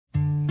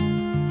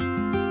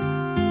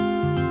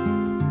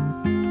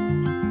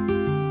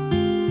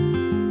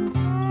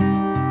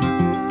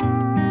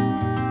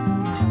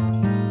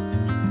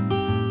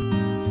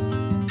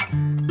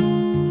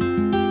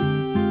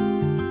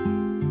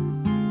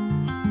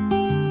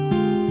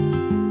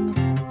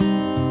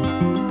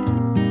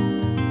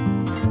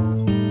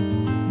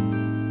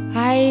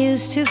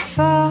used to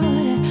fall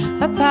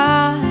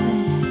apart,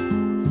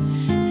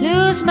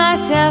 lose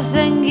myself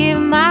and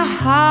give my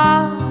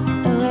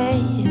heart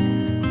away.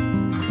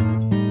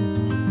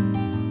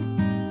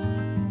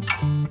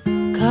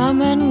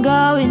 Come and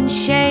go in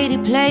shady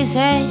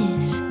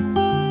places,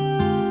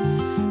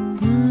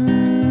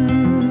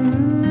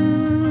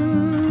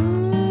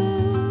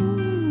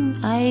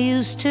 I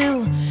used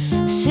to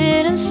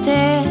sit and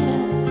stare.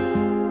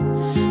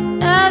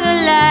 Now the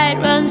light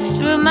runs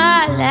through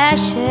my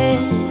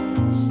lashes.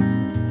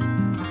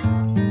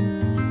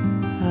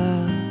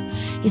 Oh,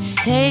 it's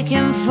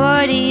taken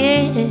 40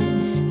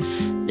 years,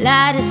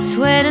 blood,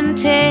 sweat and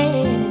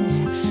tears.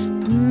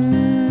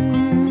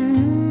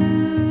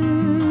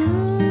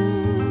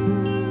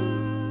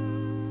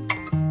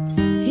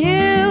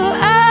 You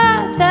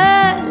are the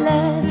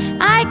love,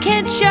 I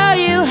can't show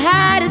you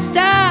how to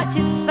start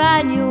to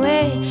find your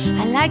way.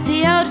 I like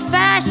the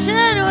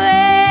old-fashioned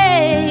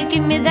way.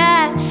 Give me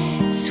that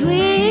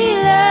sweet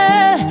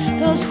love,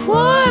 those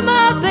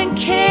warm-up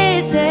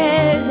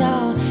kisses.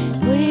 Oh,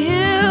 well,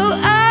 you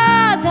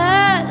are the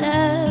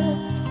love.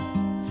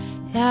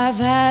 Life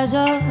has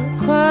a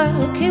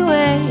quirky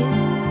way.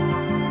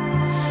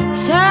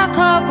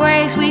 Circle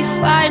breaks, we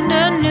find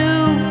a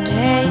new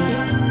day.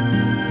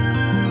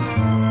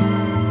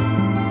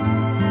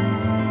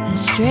 And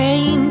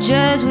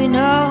strangers we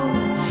know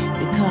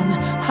become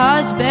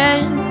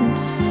husbands.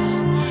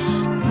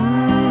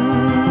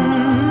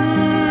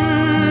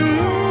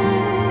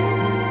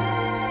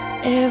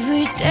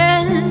 Every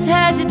dance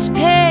has its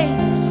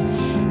pace,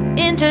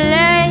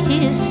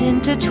 interlaced,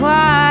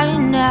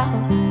 intertwined. Now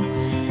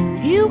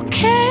you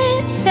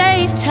can't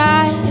save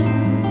time.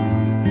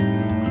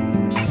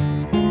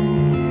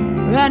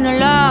 Run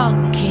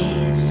along,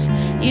 kids,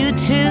 you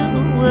two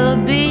will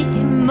be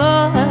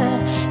more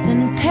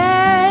than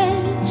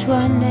pairs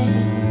one day.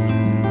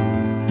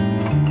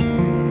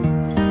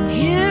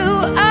 You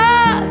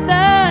are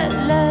the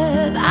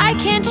love, I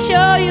can't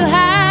show you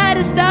how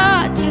to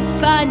start to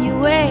find your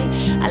way.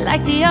 I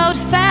like the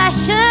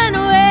old-fashioned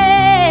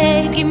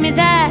way. Give me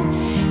that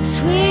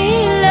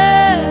sweet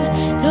love,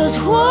 those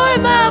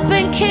warm-up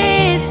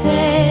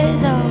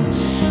kisses. Oh,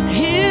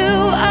 you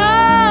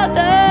are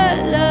the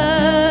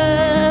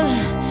love.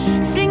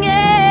 Sing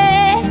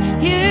it.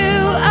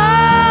 You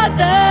are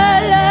the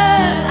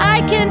love, I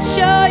can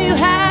show you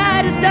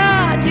how to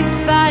start to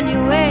find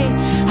your way.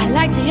 I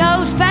like the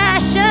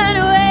old-fashioned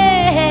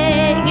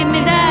way. Give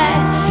me that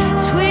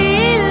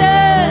sweet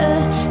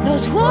love,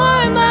 those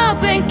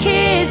warm-up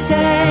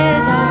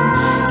kisses. Oh,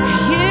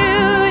 you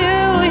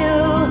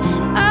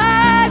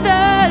are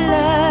the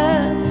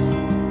love.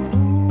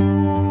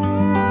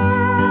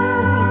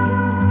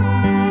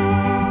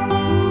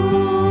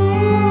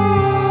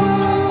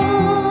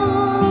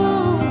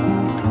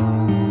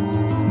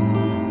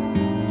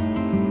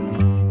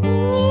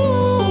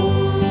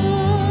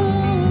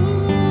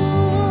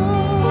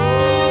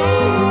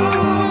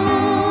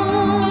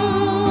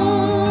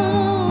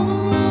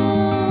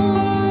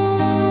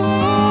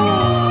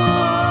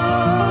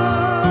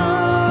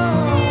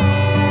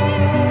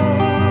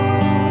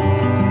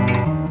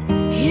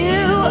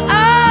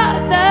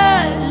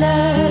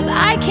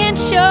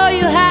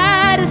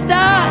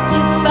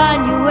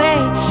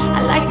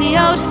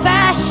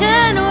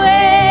 Old-fashioned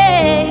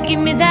way. Give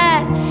me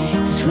that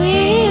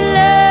sweet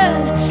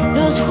love,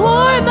 those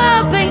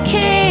warm-up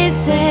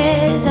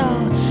kisses. Oh,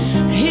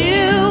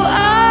 you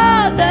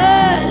are the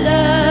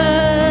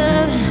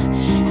love.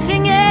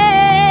 Sing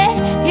it.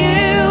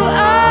 You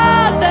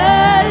are the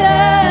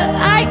love,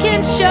 I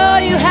can show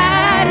you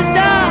how to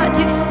start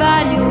to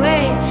find your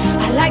way.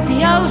 I like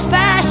the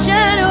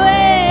old-fashioned way.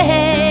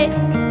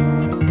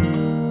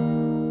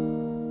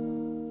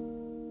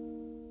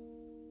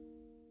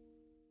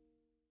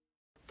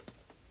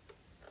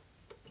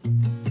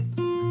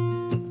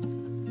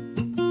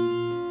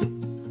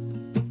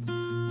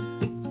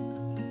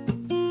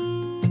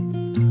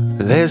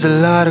 There's a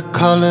lot of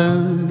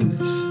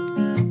colors,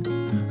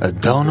 I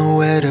don't know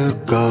where to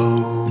go.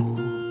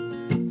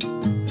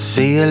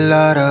 See a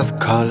lot of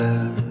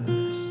colors,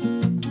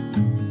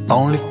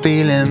 only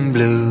feeling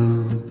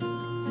blue.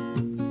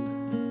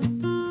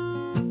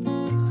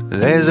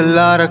 There's a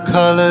lot of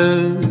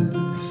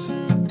colors,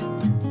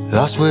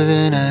 lost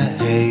within a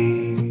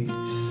haze.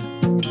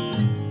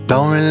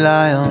 Don't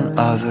rely on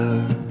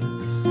others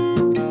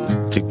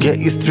to get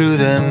you through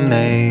the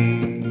maze.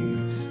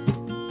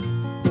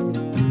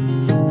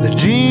 The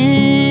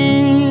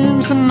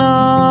dreams are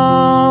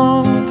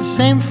not the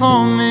same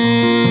for me.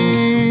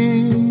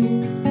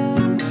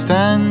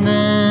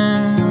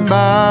 Standing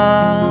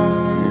by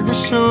the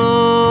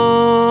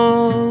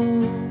shore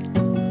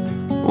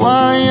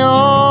while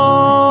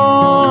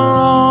you're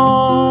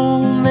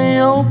on the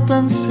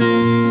open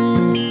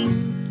sea,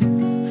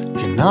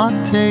 cannot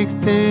take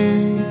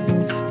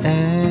this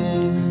anymore.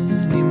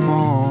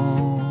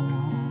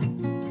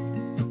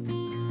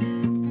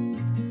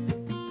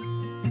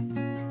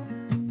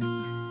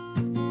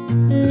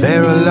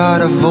 There are a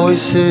lot of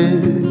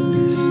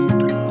voices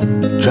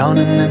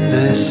drowning in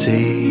the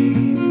sea.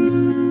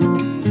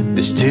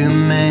 There's too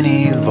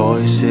many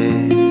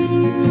voices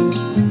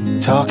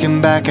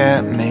talking back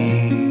at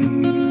me.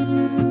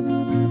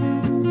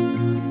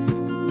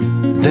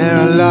 There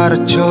are a lot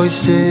of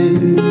choices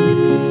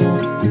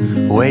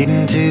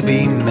waiting to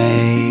be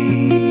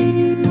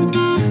made.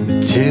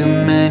 Too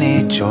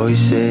many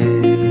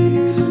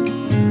choices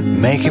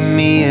making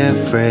me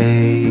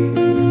afraid.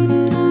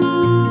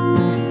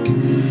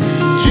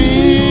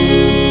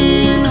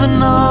 Dreams are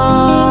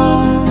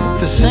not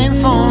the same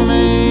for me.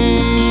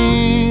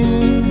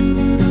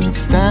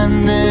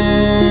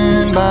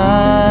 Standing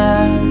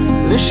by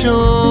the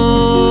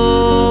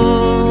shore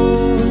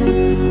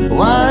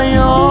while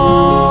you're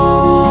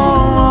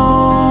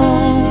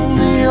on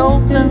the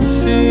open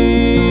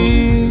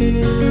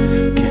sea.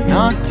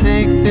 Cannot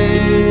take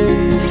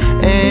this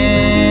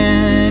anymore.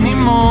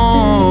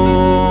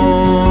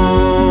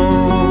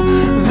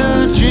 The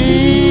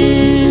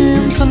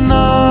dreams are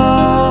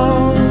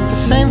not the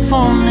same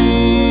for me.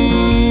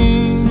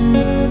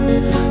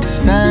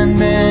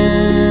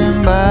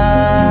 Standing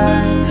by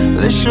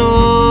the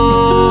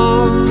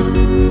shore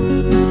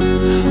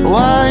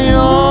while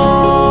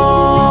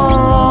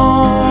you're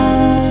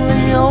on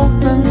the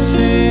open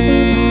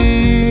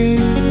sea.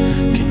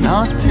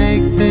 Cannot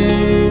take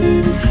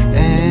this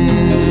anymore.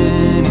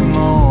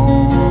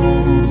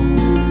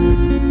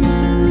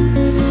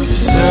 A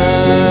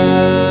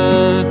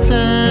certain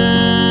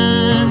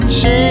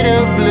shade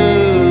of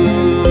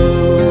blue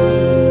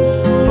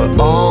will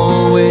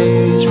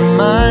always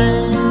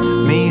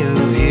remind me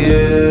of you.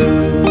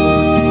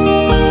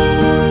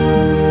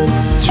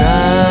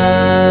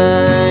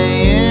 Trying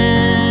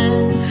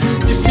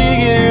to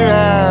figure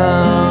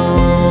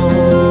out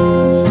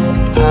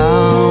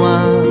how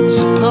I'm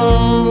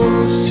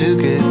supposed to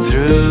get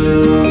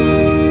through.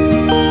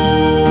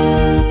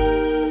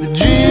 The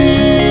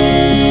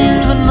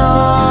dreams are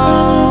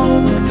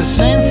not the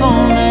same for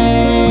me.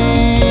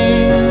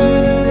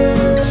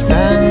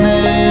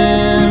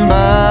 Standing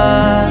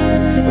by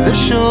the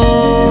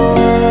shore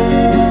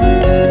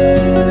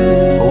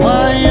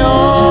while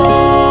you're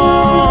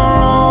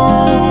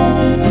on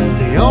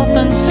the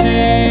open sea.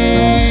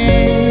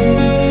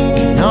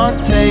 Cannot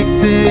take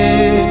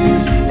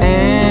this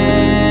anymore.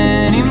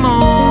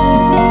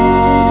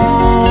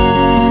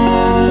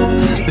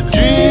 The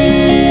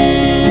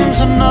dreams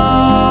are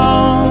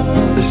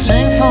not the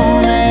same for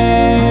me.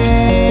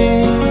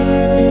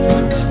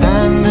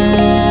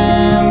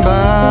 Standing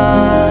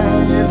by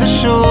the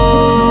shore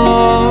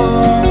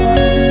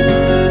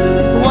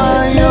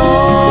while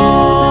you're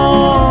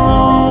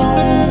on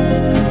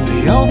the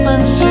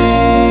open sea.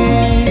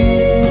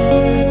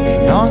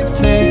 Cannot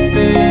take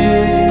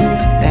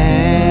this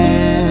anymore.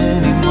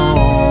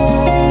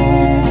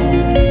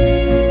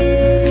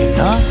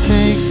 Cannot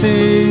take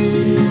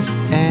this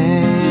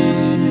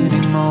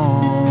anymore.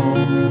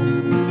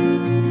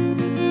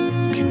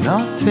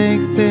 Cannot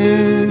take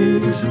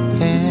this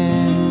anymore.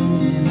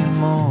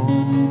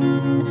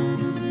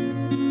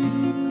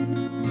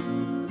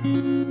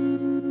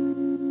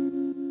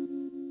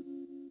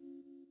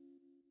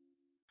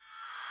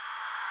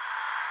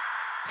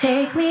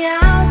 Take me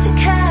out to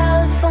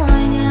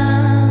California.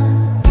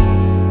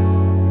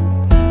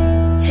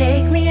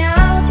 Take me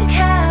out to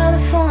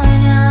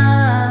California.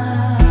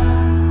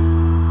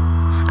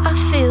 I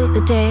feel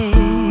the day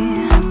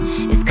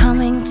is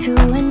coming to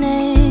an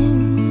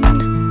end,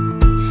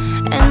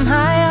 and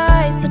my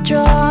eyes are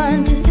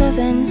drawn to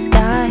southern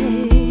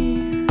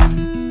skies.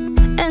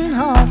 And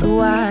all the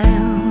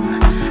while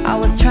I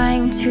was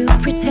trying to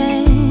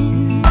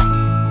pretend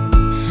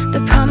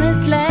the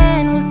promised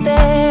land was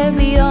there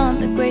beyond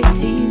the great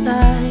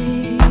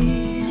divide.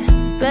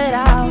 But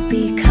I'll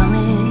be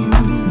coming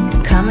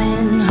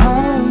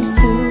home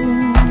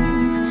soon.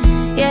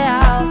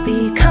 Yeah, I'll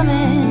be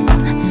coming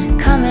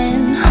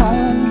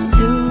home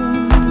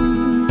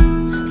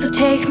soon. So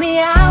take me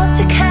out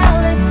to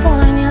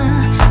California,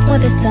 where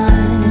the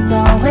sun is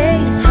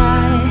always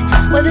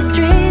high, where the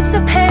streets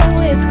are paved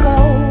with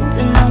gold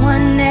and no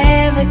one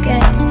ever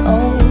gets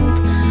old.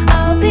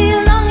 I'll be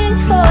longing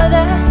for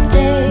that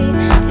day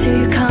till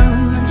you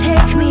come and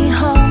take me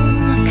home.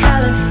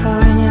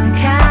 California,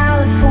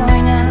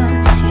 California,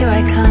 here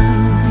I come.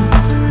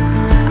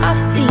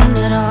 I've seen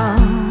it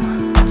all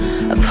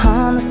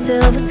upon the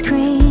silver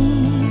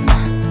screen,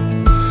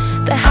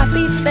 the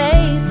happy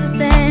faces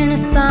and a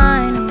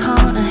sign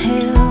upon a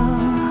hill.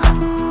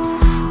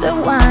 The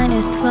wine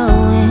is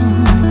flowing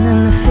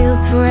and the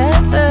fields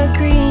forever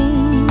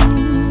green,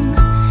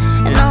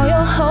 and all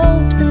your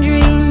hopes and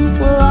dreams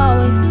will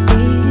always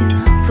be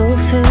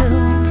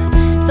fulfilled.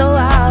 So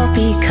I'll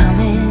be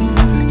coming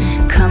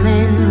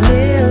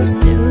real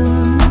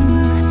soon.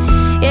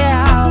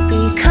 Yeah, I'll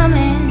be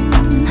coming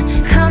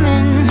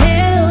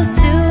real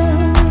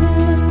soon.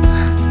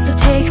 So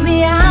take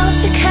me out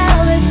to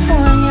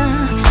California,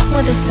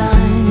 where the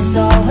sun is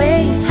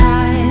always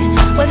high,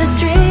 where the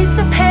streets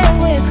are paved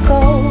with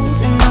gold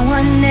and no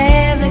one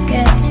ever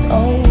gets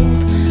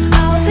old.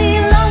 I'll be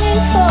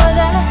longing for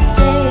that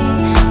day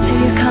till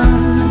you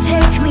come and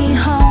take me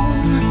home.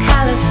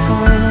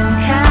 California,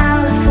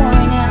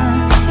 California,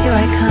 here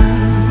I come.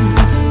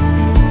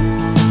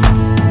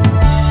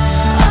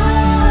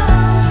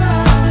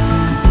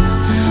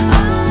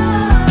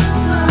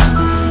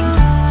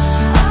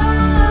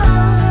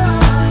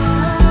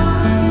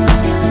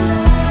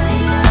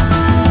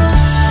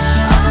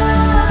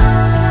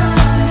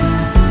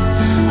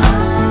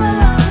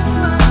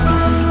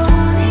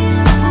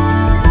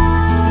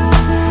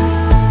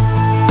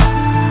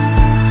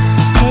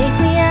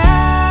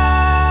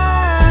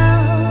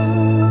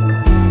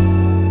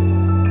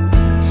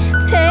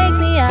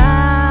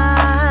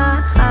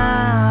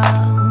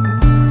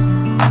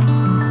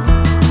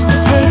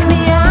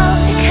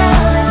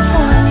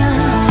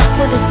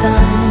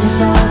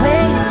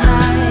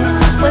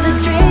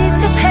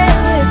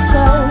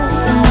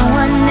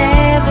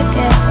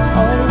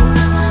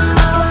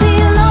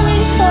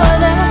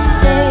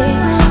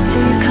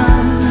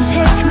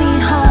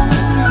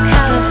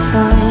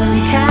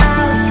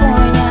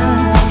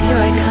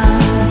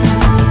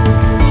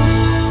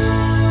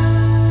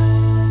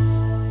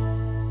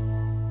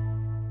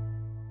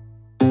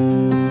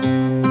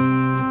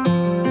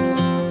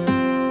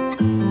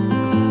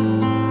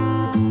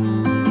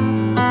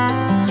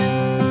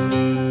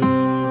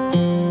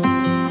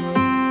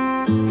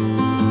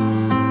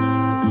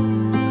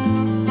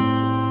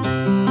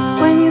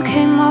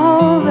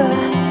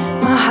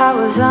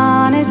 was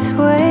on its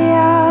way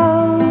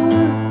out.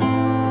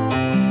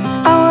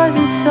 I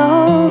wasn't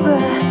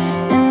sober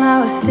and I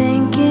was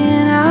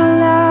thinking out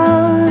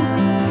loud.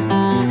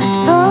 I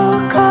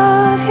spoke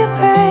of your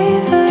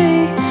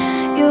bravery,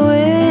 your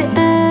wit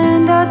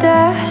and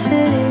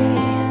audacity,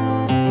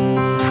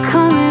 of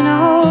coming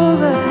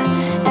over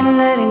and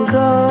letting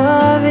go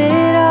of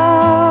it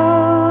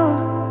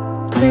all.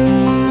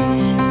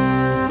 Please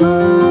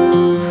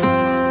move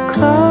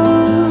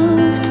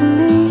close to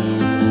me.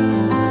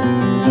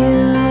 You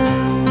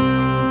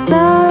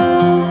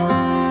love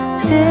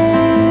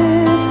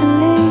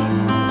differently,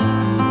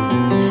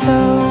 so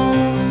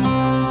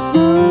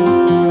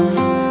move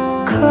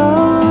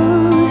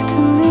close to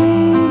me.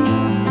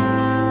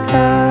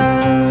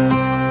 Love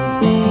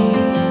me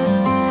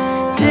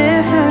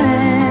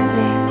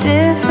differently,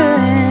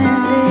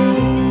 differently.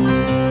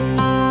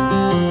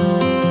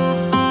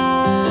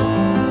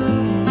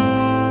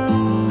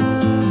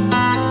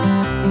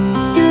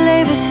 You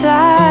lay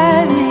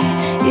beside me,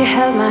 you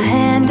held my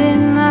hand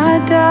in the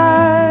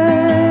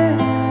dark.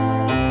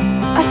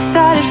 I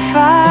started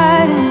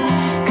fighting,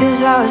 'cause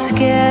I was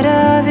scared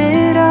of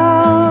it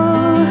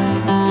all.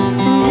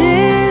 And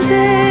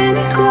isn't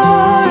it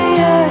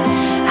glorious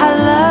how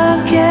love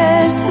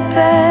gets the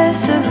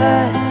best of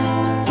us?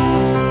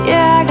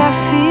 Yeah, I got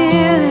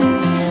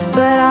feelings,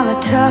 but I'm a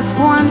tough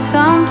one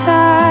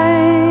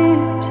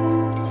sometimes.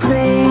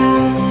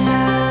 Please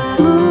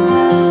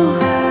move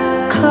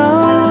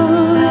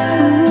close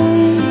to me.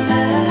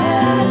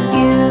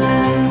 You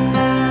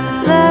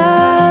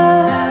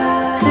love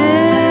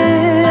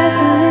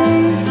differently,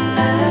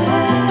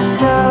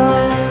 so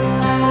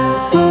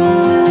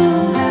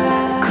move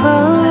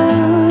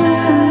close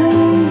to me.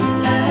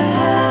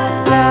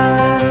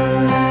 Love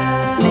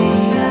me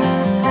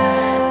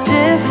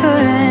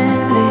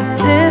differently,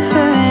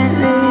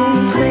 differently.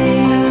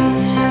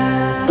 Please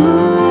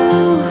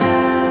move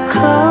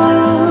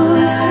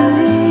close to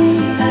me.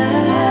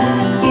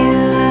 You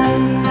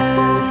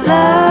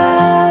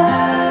love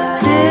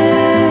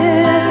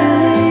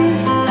differently,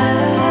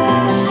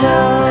 so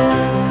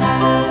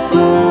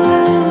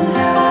move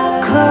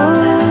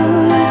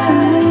close to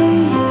me.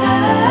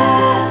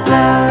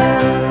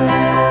 Love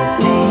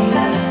me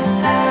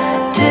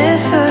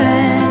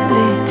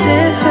differently,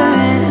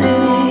 differently.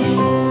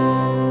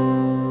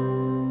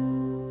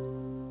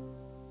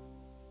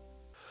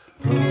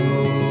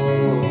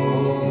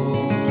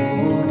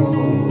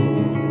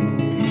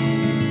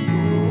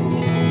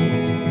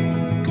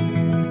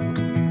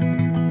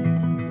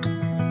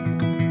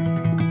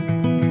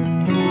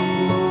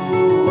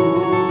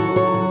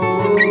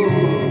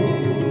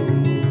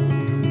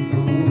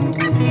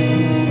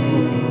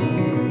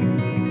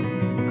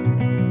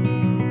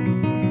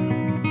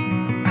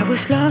 I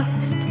was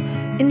lost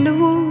in the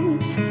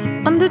woods,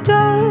 under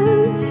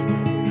dust,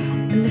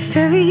 and the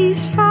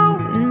fairies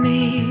found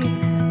me.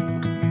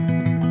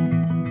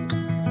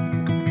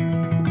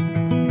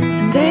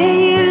 And they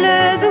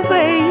led the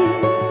way,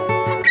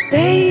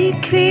 they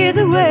cleared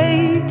the way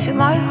to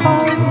my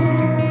heart.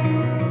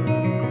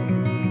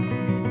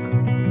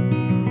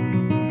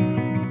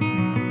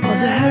 All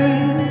the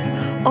hurt,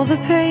 all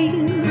the pain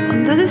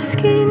under the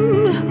skin,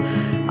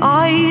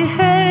 I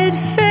had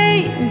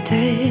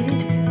fainted.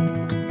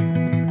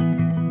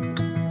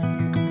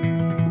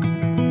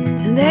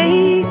 And they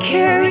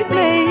carried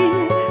me,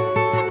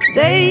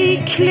 they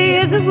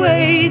cleared the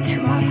way to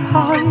my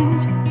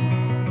heart.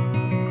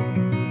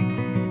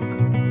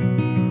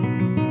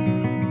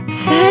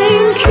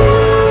 Thank you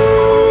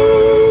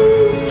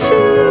to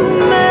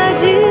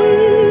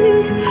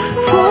magic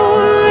for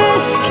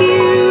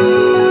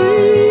rescuing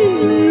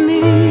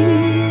me.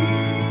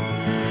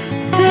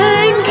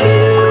 Thank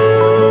you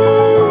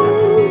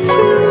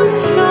to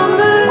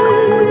summer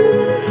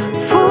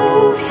for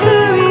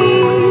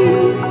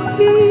fairies,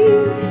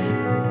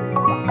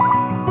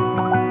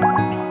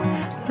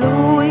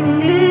 blowing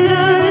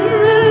glitter in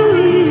the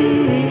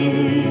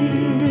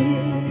wind.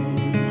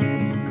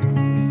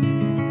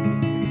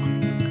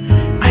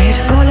 I had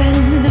fallen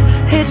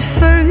head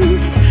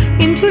first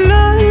into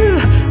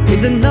love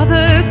with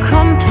another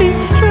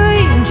complete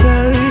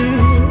stranger,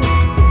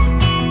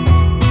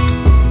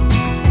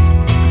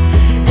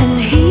 and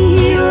he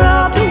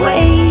robbed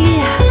away,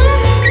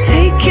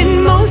 taking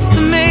most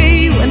of me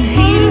when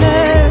he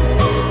left.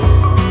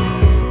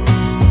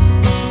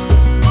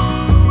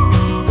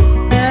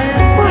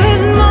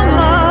 When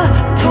mama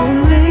told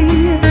me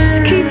to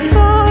keep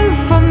far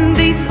from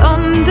these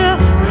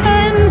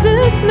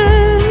underhanded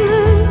men,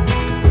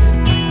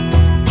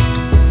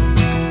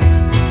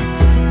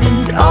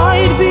 and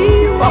I'd be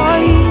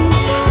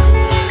white,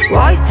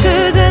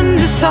 whiter than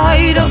the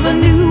side of a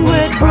new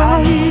wed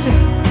bride.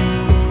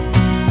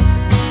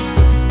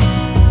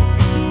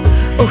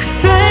 Oh,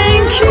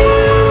 thank you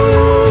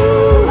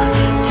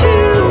to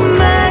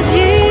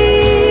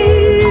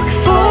magic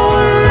for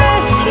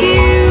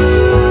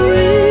rescuing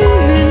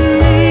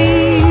me.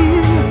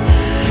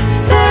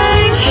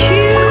 Thank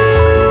you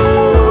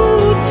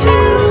to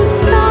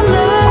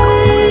summer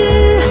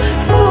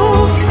for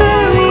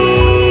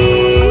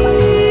fairies,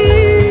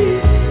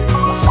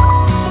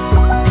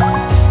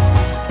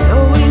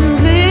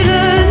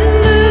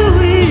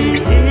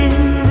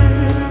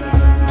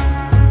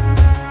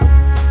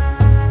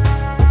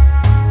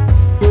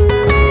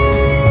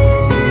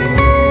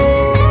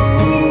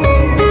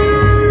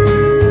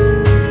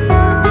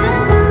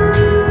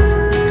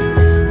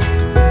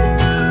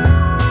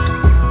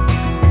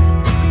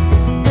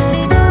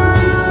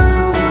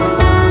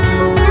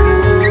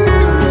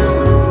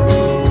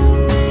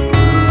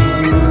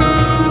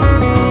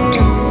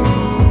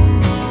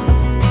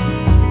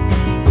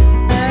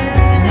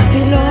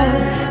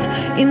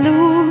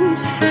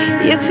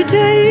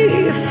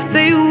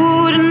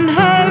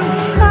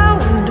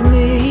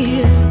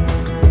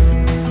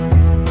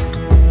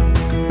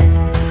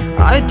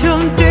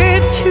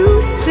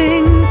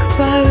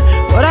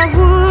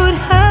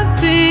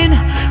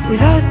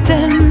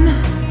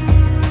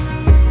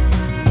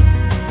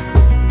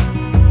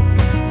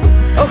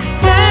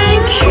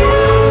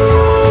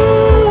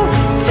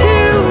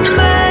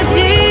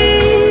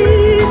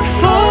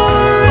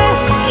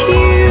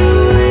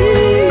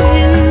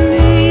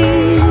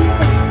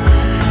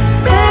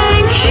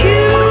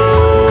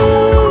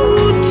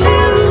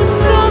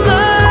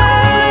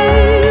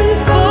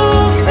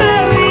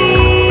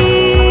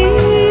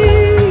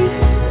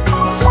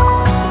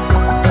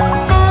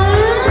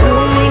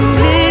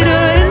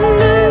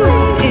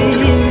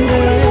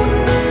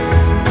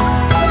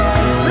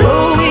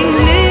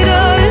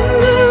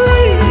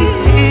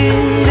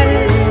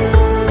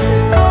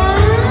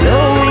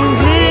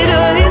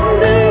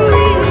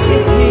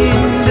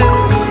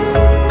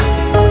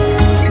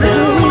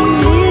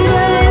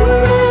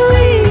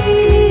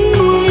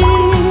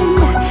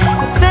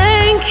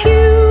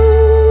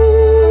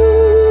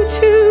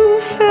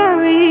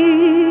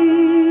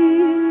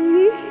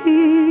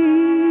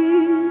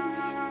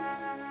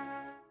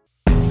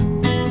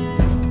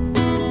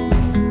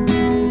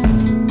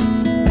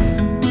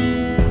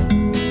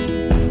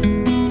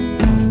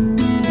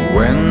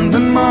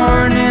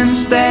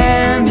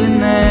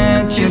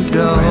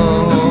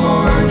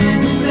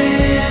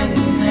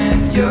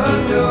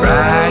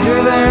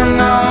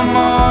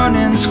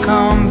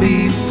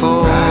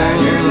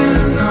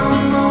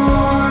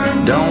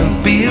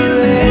 Don't be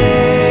late,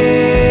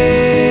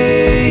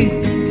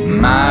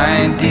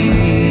 my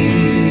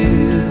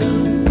dear.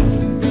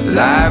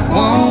 Life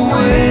won't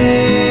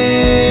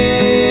wait,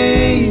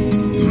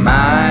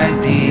 my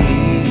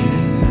dear.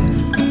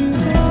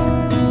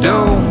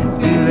 Don't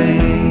be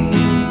late.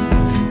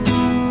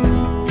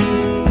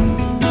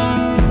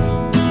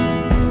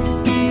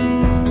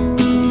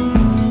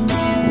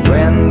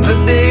 When the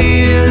day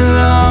is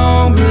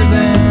longer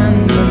than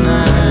the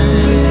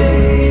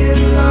night,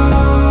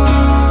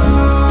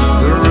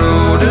 the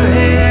road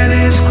ahead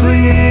is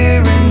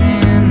clear and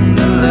in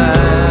the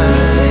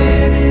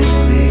light is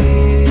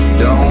clear.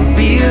 Don't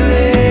be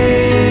late,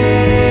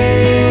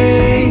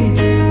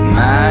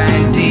 my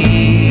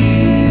dear.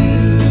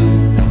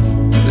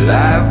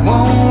 Life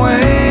won't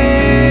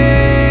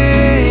wait,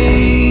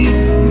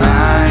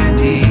 my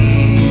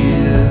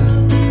dear.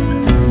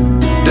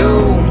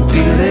 Don't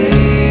be late.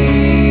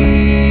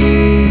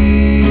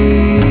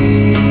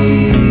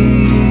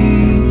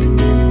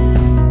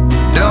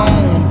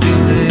 Don't be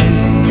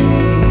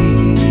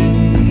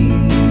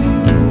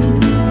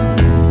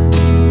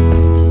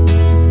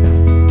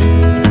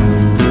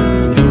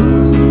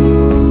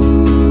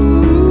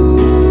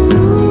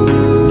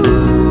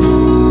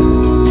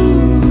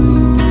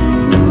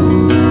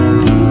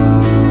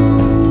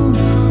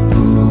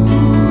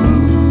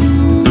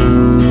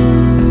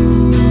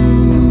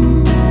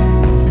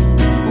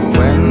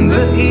When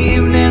the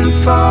evening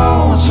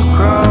falls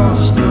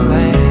across the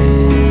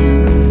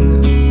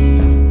land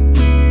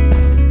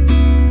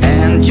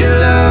and your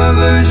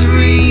lover's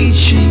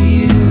reaching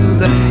you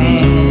the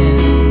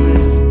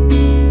hand,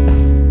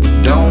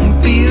 don't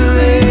be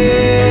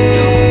late,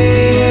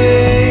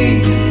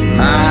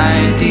 my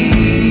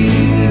dear.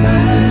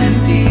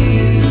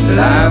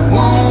 Life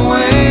won't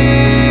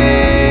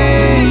wait,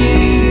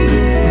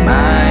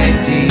 my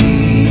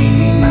dear.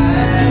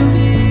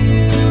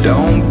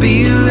 Don't be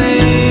late.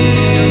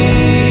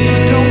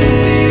 Don't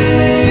be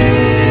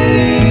late.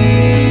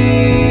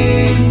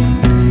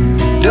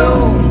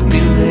 Don't be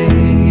late.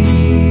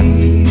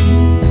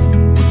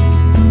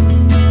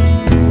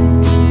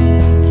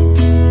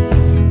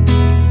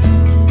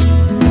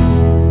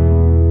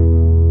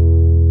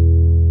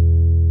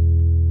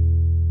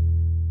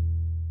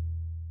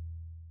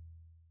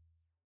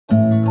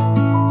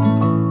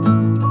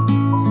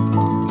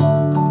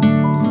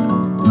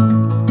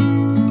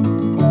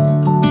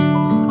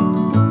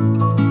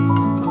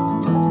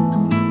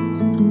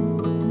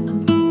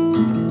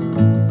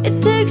 It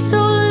takes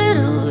so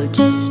little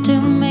just to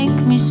make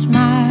me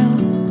smile,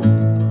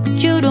 but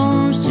you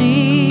don't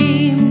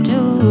seem to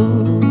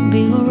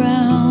be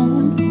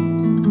around.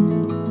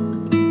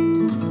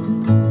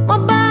 My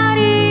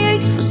body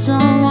aches for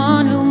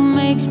someone who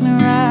makes me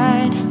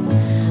right,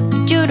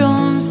 but you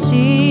don't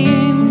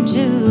seem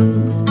to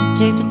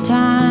take the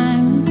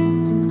time.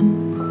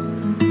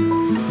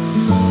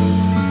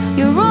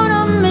 You're on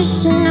a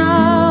mission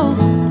now.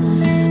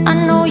 I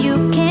know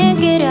you can't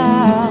get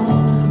out,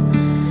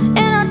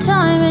 and our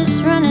time is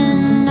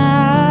running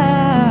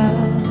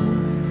out.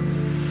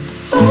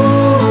 Ooh,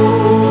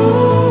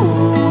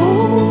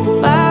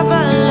 bye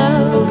bye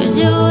love, 'cause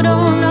you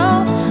don't know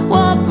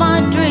what my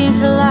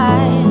dreams are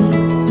like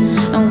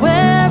and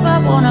where I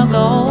wanna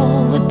go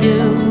with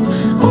you.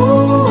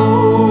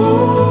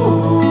 Ooh,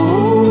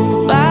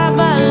 bye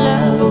bye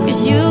love,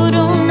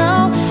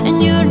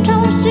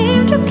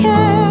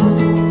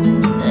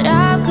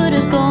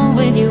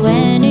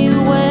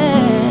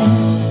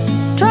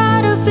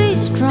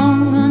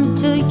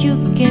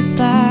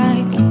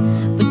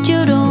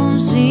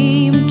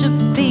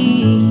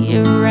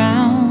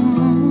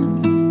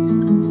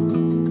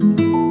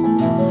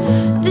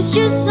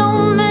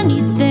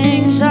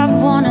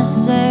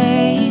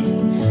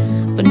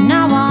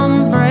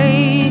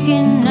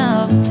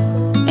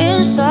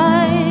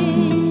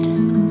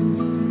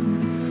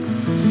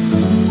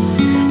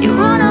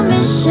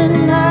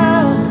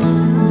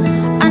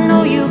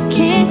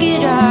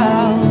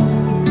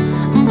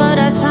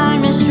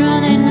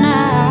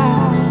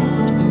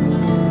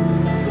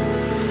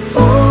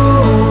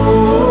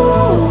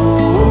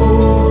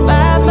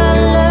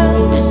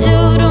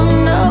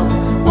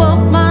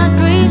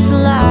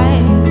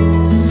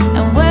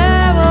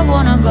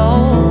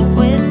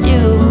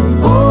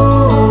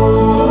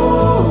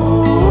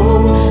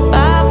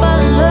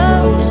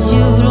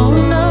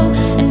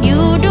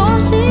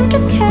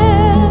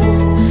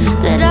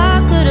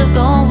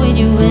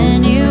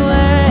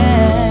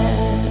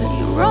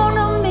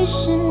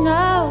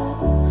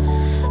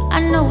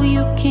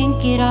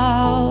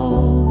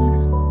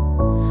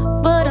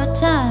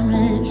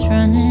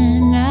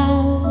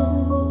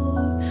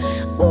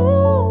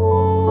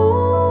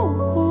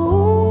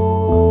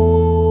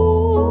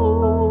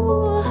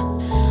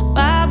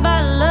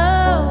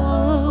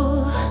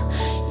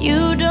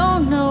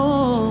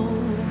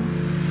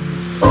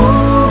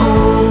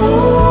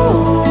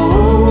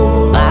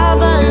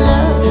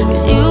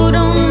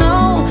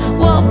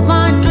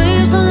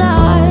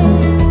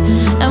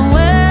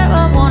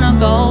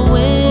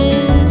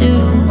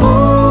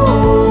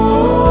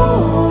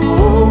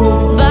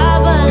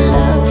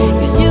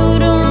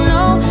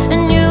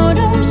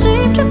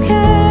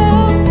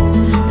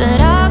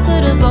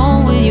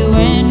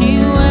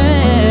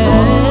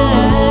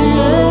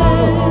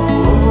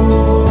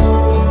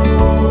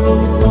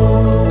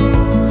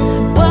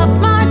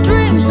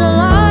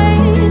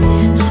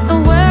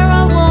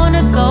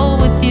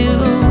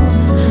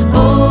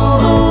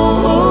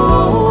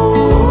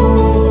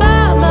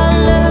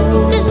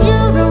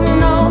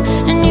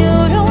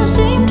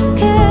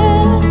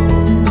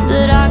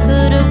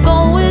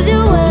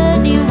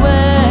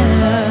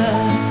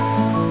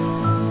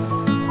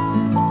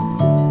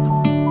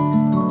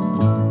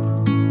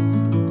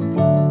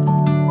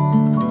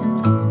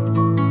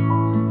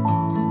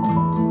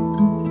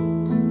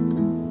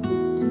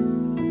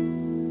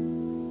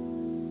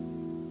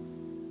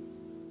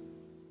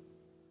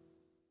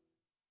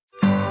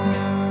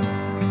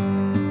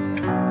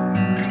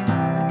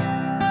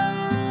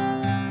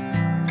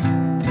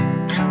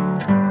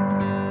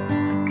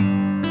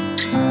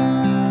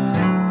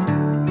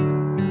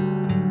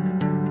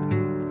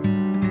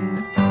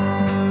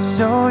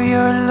 So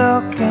you're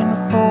looking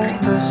for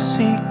the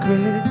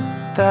secret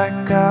that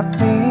got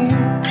me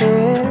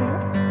here.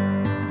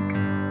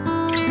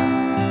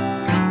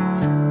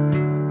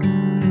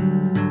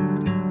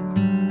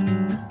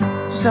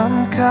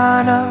 Some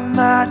kind of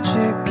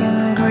magic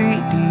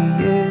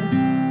ingredient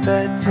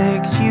that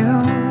takes you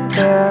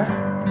there.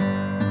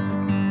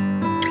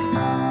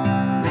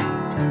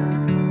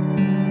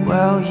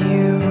 Well,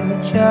 you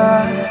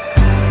just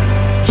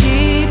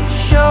keep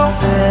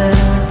showing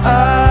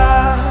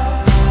up.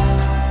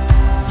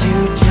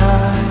 You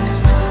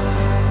just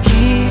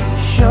keep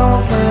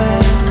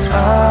showing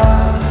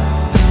up.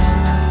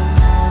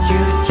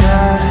 You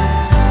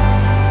just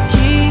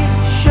keep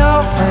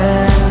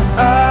showing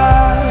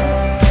up.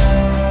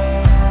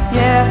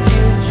 Yeah,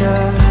 you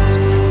just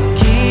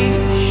keep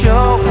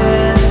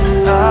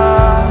showing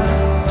up.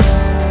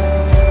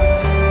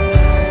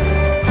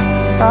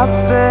 I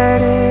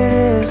bet it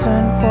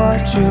isn't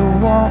what you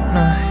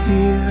wanna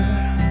hear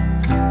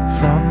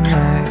from me.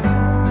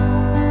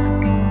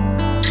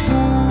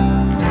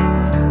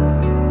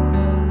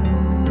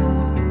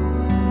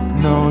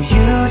 No,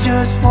 you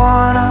just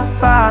wanna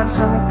find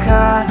some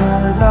kind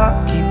of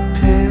lucky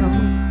pill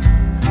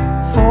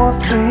for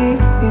free.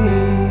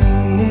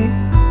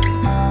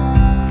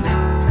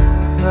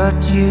 But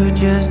you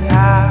just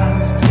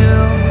have to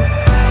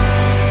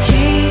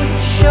keep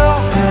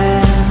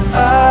showing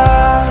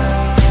up.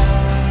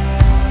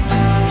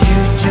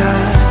 You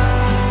just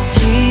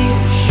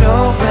keep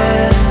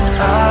showing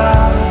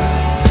up.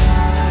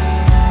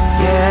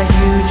 Yeah,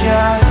 you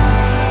just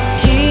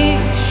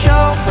keep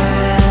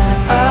showing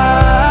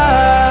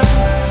up.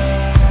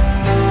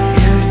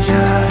 You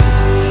just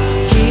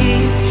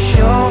keep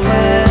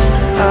showing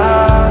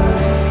up.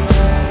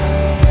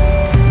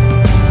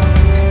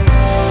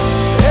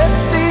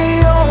 It's the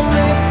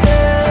only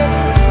thing,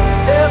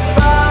 if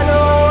I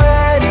know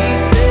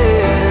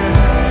anything,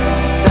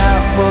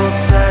 that will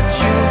set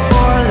you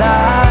for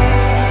life.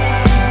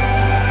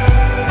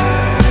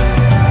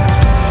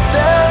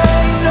 There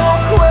ain't no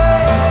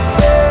quick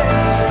fix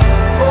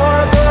or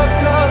book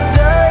of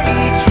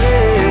dirty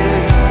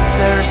tricks.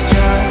 There's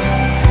just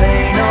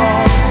plain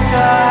old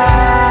strife.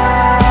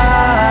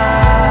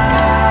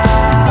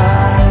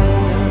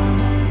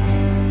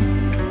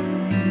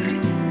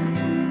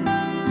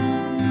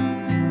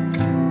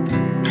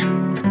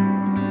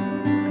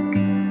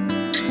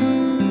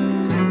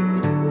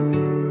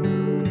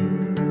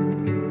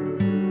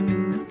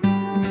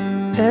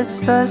 It's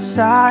the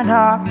sign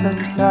of the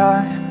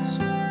times,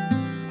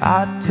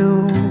 I do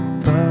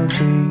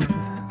believe.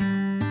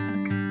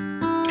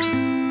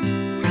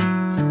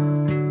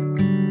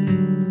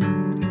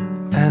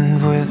 And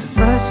with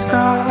risk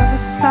of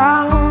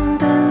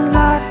sounding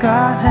like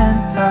an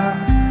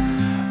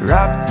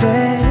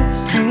interrupted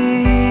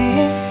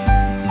stream,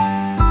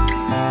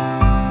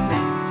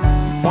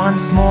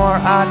 once more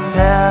I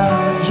tell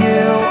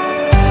you,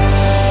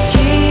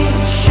 keep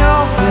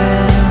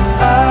showing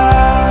up.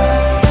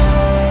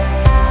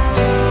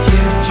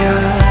 You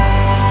just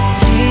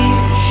keep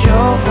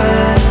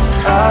showing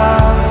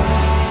up.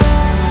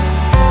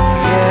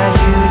 Yeah,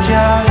 you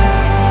just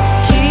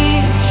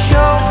keep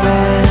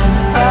showing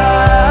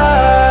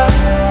up.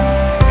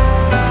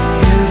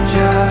 You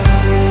just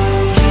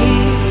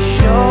keep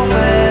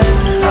showing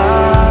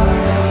up.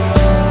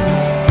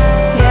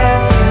 Yeah,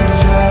 you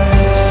just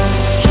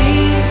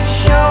keep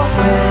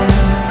showing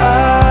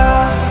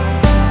up.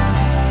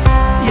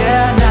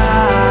 Yeah,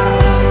 now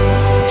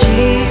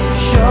keep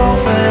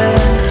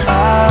showing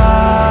up.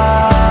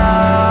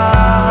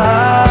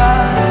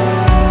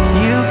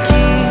 You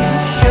keep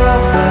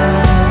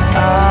showing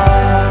up.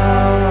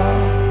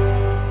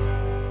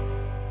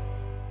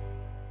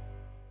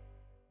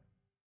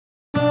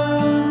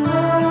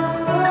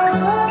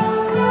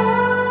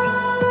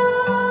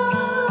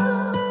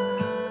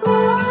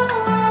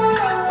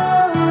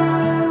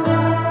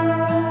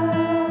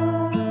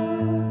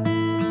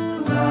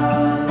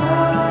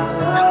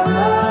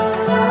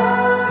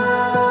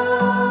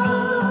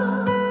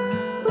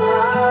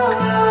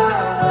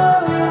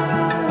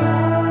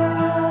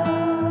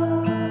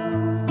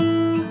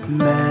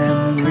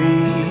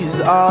 Memories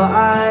all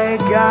I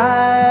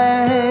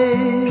got,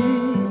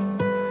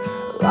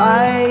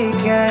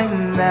 like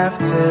an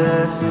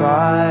afterthought.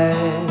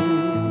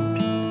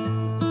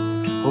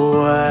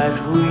 What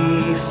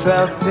we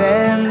felt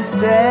and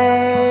said,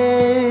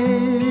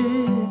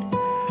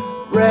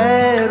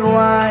 red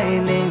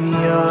wine in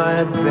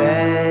your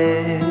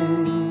bed,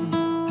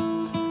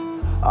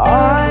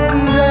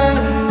 on the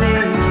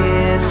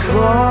naked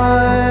floor,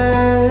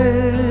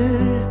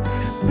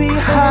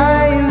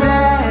 behind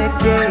that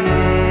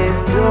gated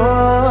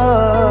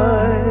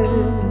door,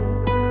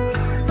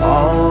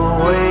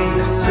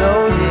 always so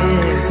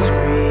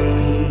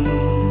discreet,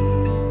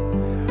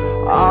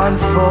 on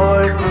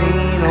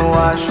 14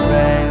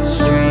 Washburn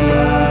Street.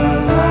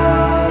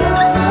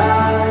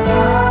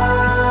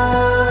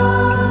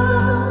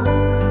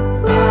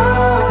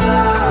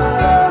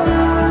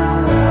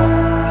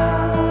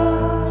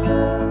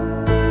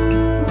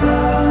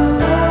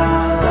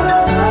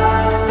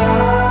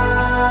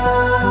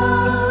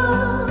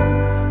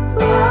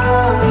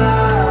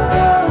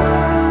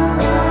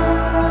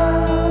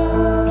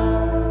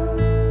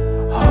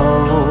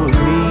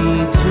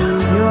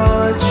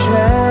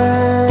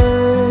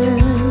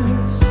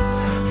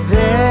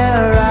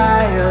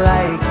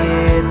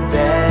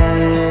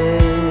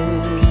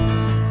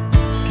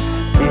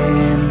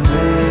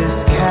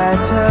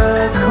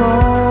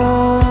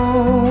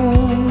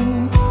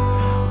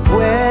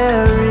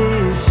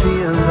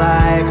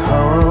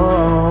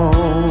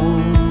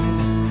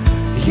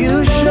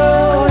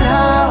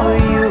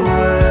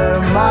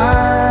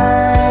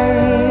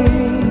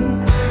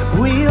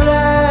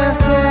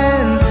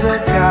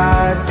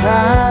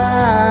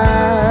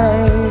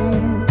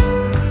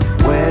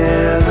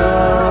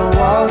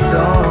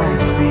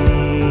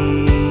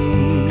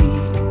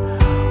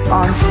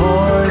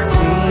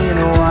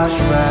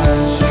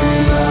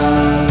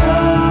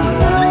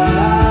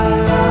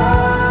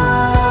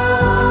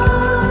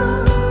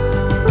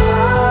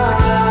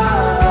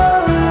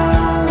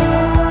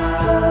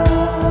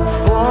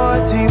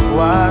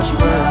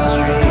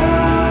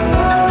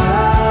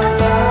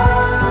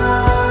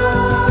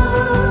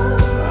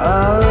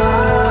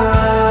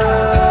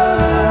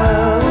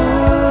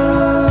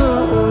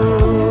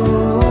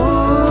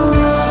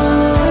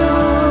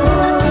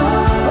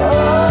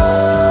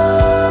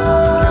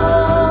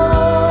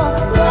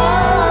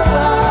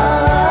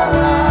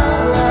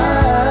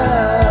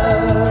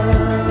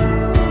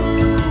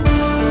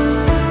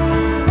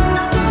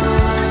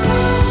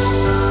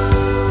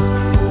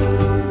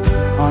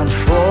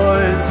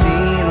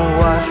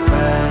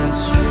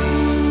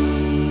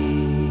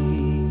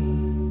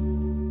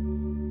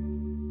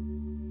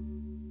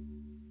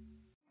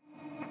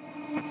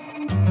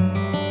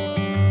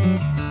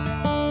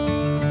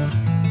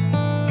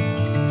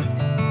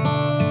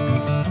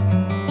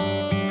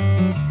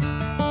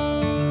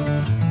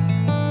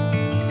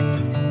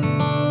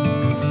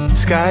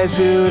 sky's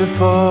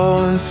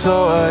beautiful and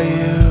so are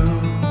you.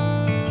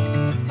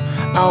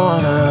 I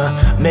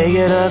wanna make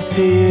it up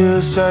to you,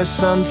 start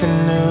something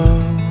new.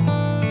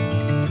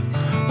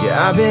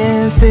 Yeah, I've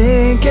been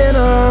thinking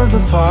of the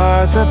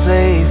parts I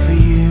played for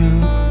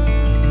you,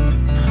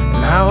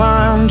 and how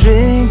I'm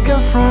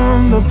drinking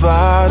from the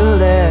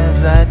bottle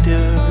as I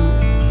do.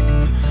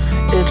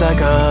 It's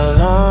like a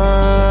long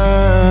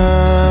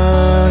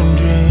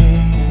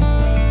dream.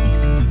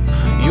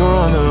 You're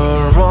on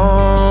the wrong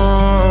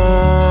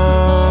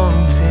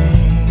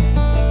team.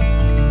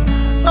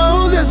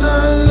 Oh, there's a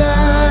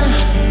lie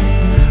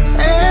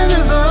and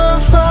there's a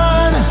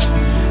fire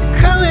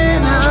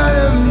coming out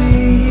of me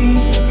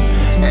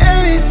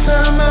every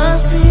time I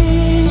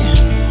see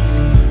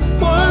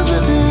one's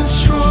a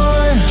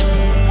destroyer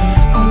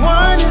and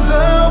one is a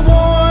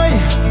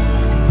warrior,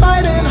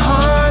 fighting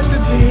hard to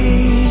be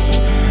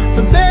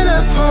the better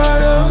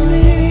part of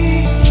me,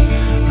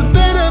 the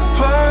better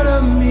part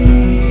of me,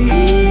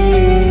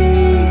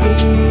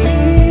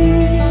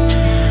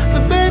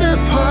 the better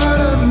part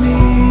of me.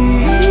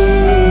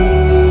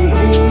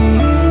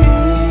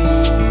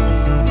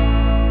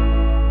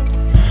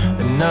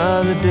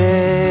 Another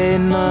day,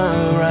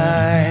 another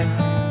rhyme,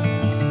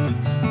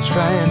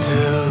 trying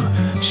to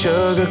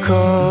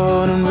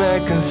sugarcoat and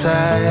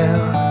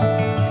reconcile,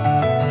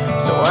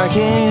 so I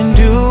can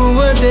do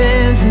a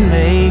dance and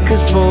make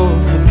us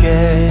both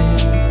forget,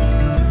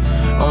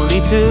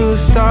 only to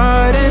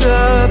start it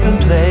up and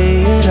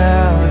play it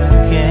out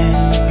again.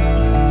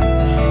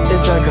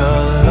 It's like a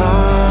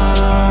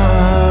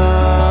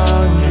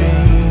long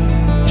dream.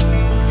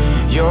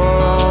 You're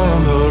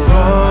on the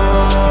wrong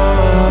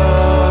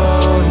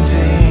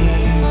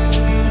team.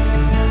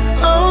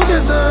 Oh,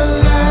 there's a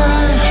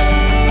lie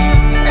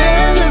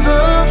and there's a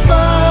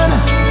fire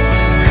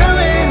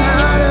coming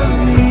out of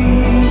me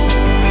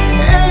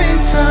every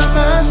time I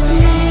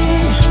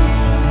see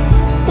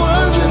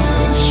one's a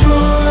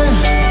destroyer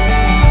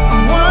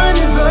and one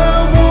is a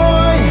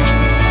warrior,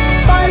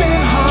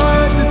 fighting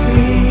hard to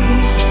be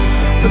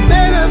the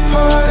better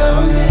part of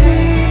me,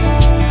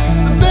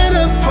 the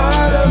better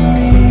part of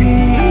me,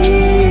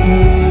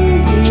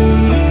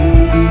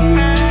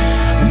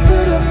 the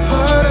better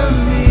part of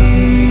me,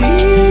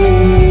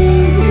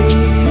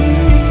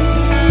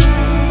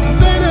 the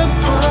better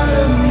part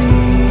of me,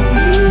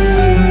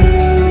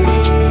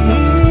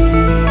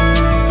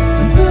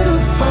 the better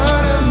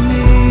part of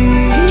me.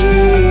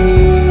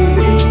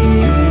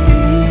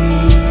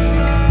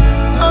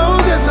 Oh,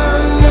 there's a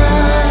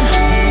lie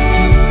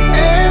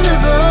and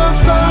there's a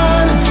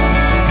fire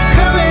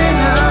coming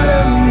out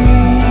of me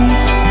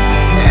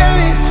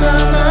every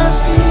time I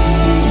see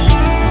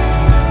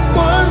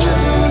one's a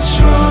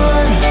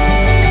destroyer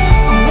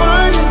and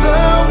one is a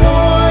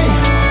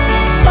warrior,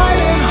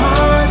 fighting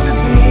hard to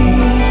be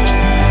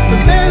the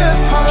better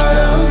part of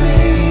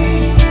me,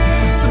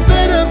 the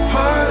better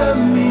part of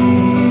me,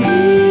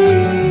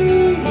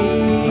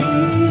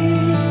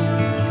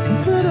 the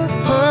better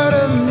part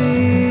of me,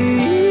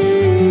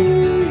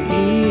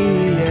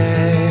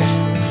 yeah,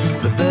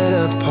 the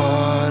better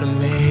part of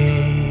me.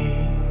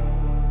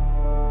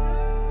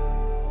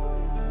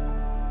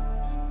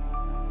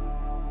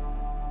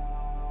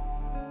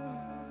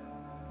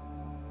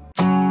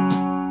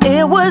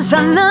 It was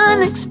an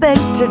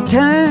unexpected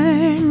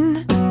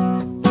turn,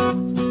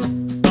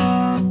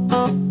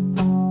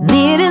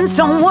 needing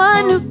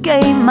someone who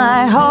gave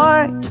my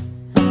heart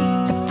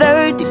a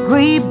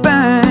third-degree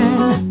burn.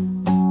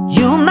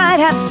 You might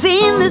have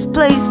seen this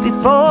place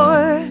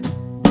before,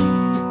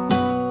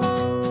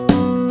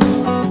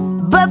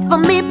 but for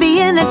me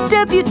being a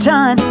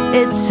debutante,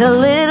 it's a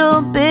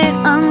little bit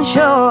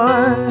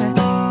unsure.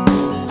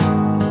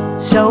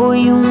 So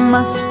you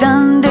must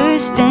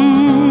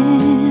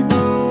understand,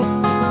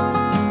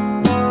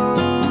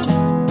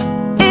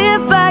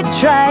 if I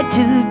try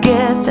to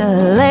get the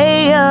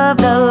lay of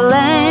the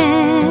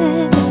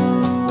land,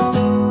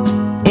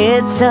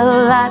 it's a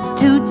lot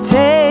to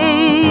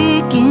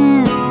take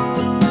in.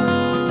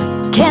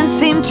 Can't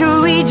seem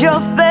to read your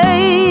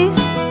face,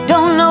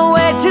 don't know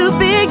where to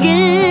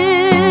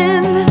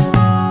begin.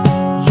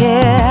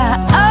 Yeah,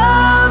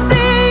 I'll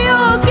be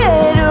your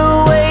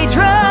getaway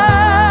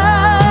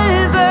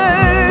driver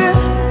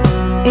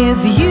if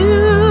you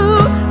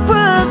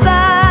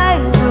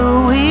provide the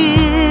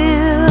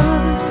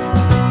wheels.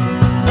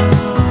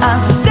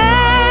 I'll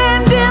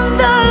stand in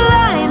the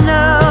line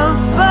of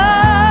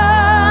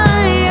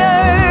fire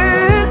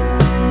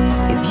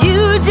if you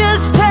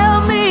just tell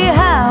me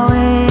how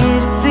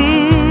it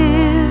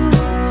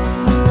feels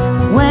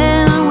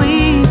when we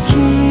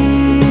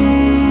kiss.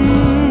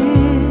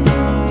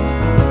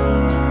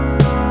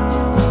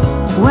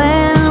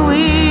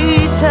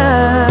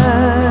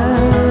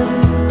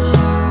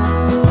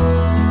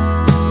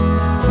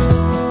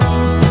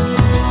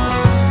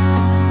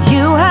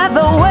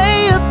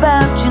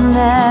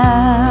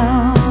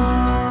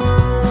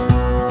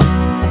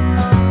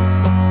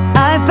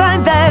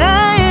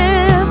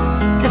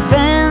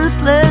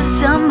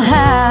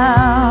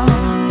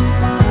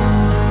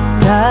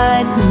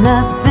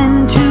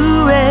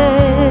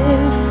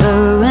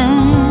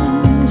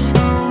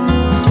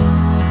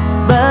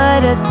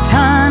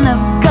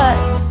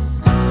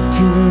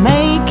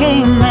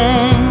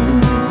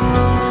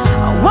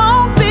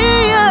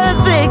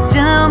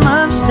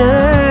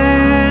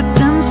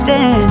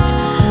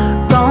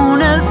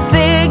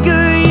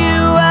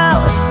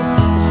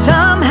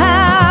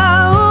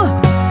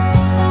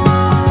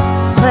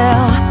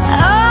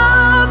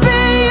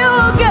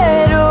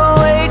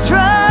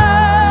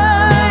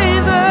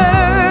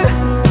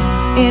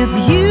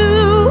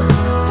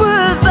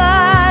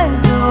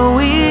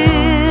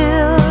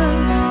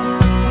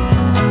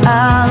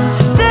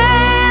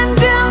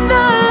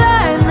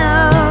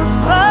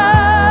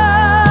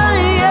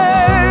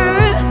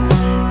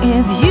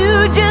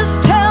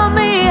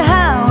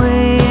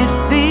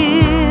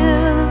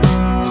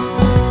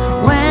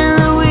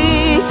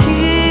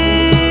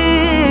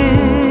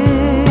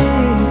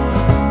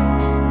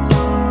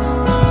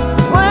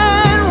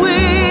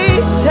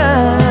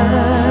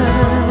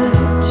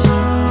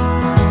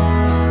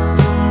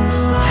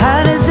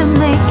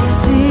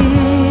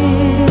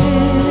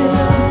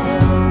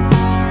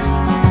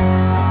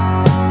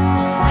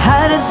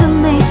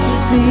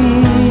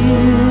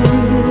 feel?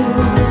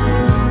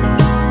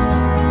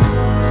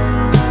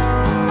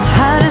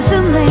 How does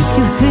it make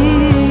you feel?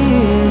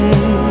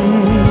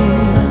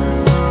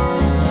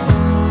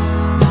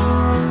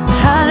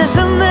 How does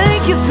it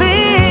make you feel?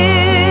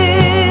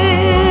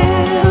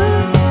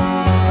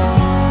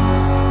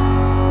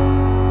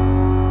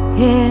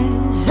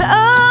 Yes,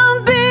 I'll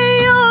be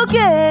your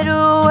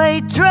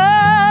getaway driver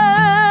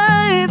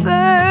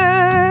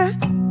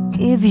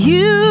if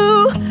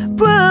you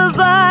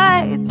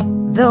provide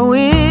the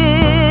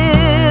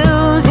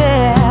wheels,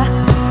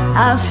 yeah.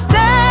 I'll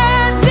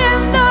stand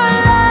in the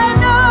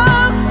line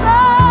of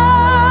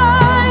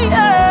fire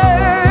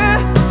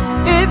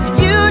if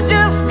you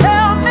just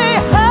tell me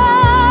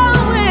how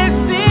it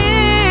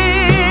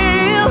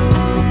feels.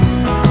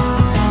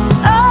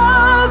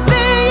 I'll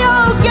be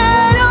your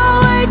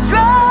getaway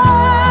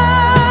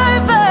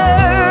driver.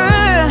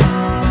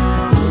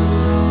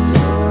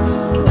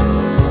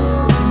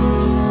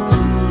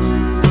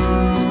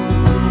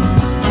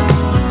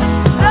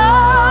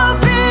 I'll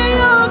be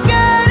your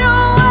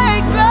getaway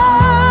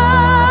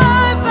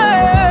driver.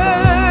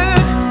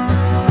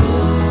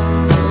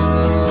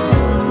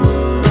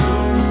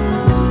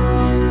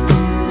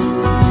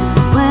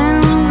 When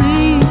we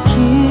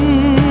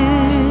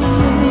kiss,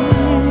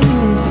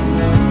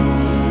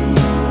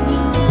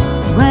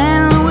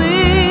 when we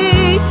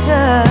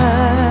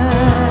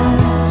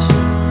touch,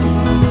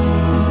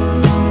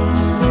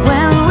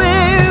 when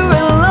we're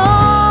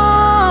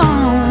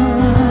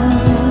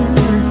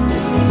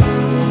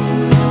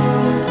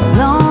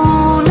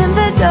alone in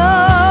the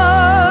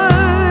dark,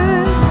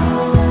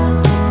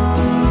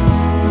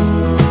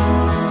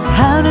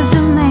 how does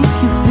it make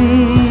you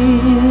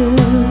feel?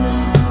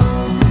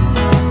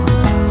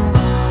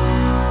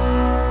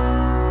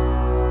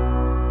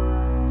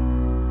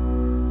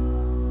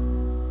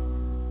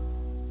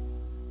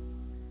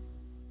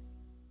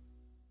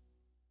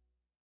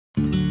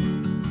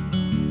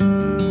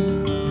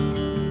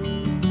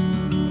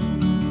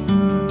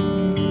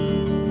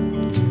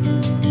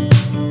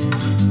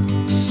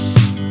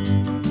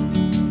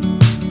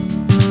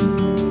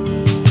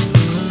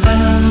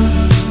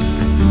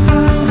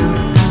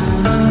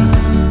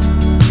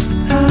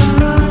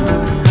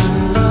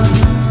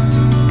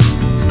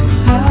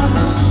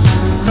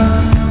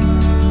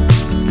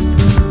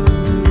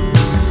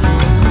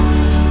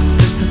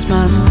 This is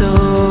my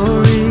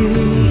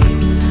story,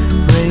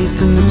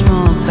 raised in a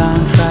small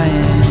town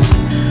trying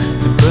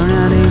to burn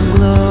out in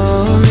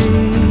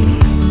glory.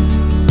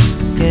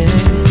 Yeah,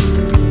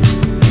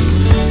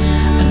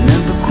 I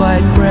never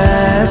quite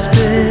grasped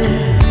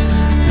it,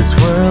 this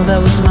world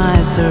that was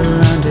my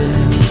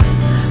surroundings.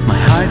 My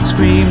heart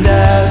screamed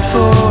out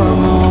for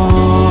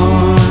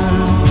more.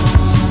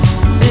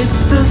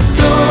 It's the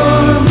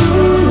storm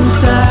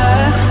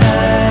inside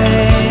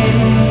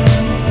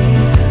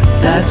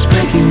that's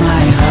breaking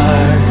my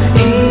heart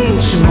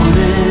each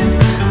morning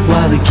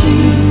while it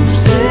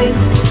keeps it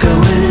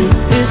going.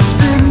 It's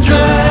been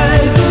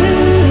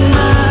driving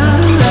my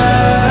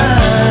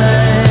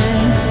life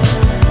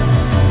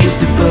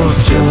into both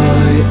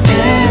joy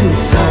and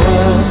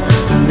sorrow,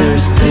 and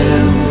there's still a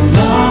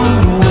long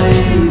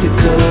way to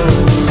go.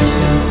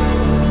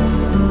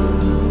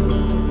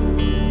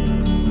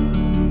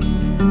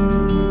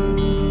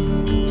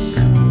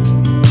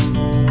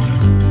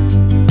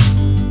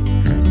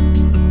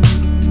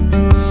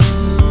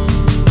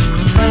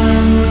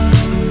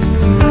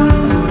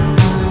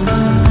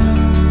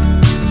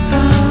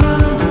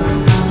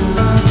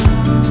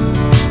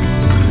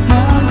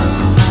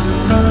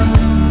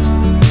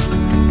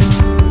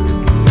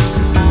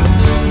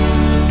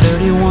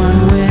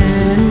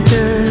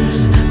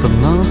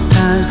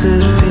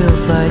 It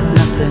feels like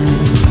nothing.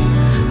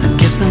 I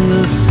guess I'm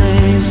the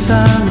same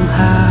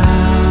somehow.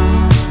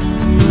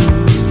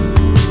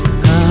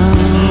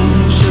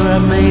 Sure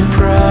I've made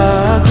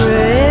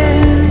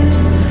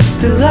progress,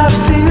 still I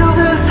feel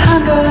this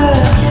hunger,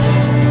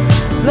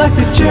 like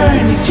the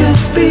journey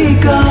just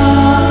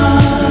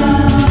begun.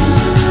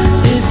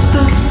 It's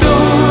the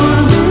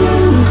storm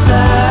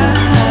inside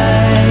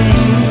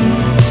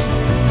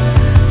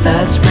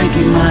that's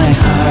breaking my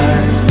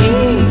heart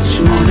each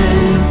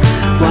morning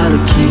while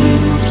it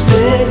keeps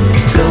it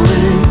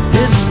going.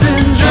 It's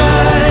been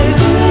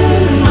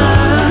driving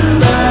my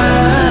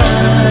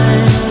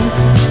life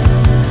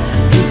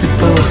into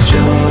both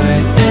joy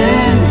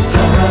and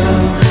sorrow,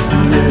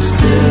 and there's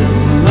still a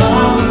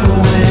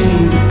long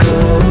way to go.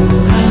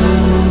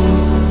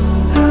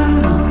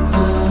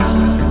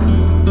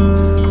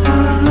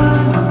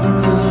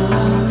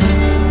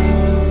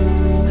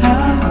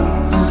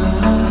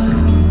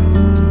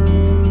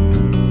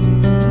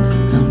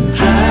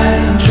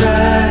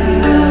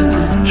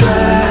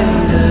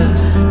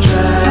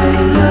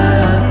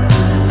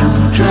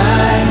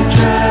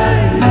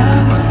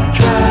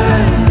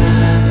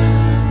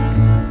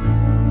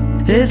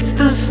 It's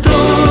the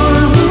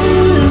storm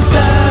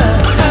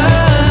inside,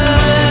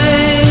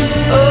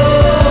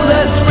 oh,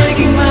 that's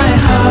breaking my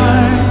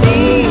heart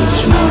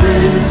each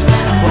morning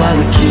while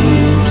it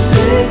keeps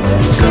it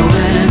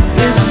going.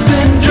 It's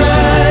been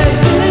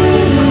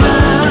driving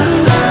my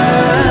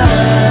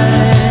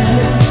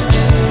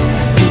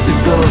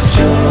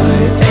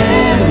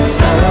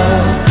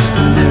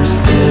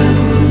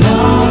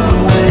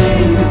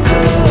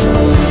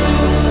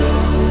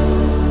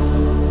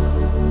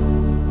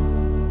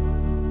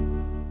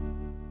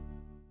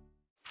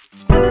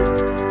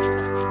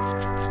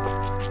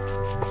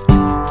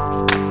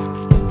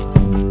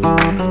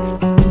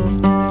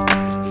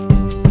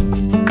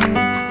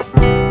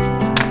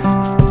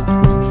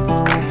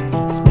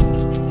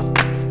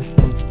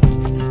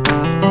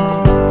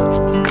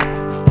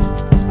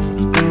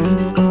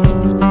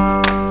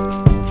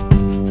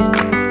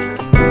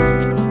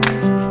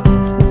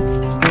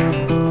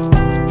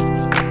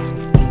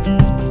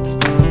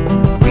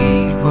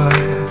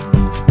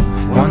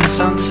us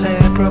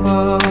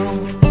inseparable.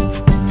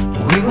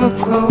 We were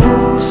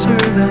closer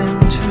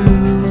than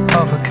two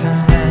of a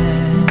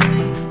kind.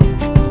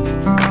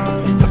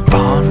 The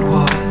bond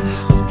was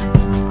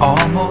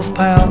almost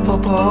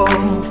palpable.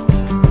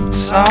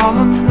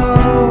 Solemn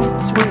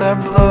oaths with our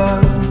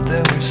blood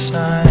that were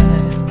signed.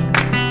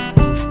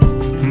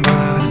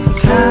 But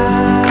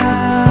time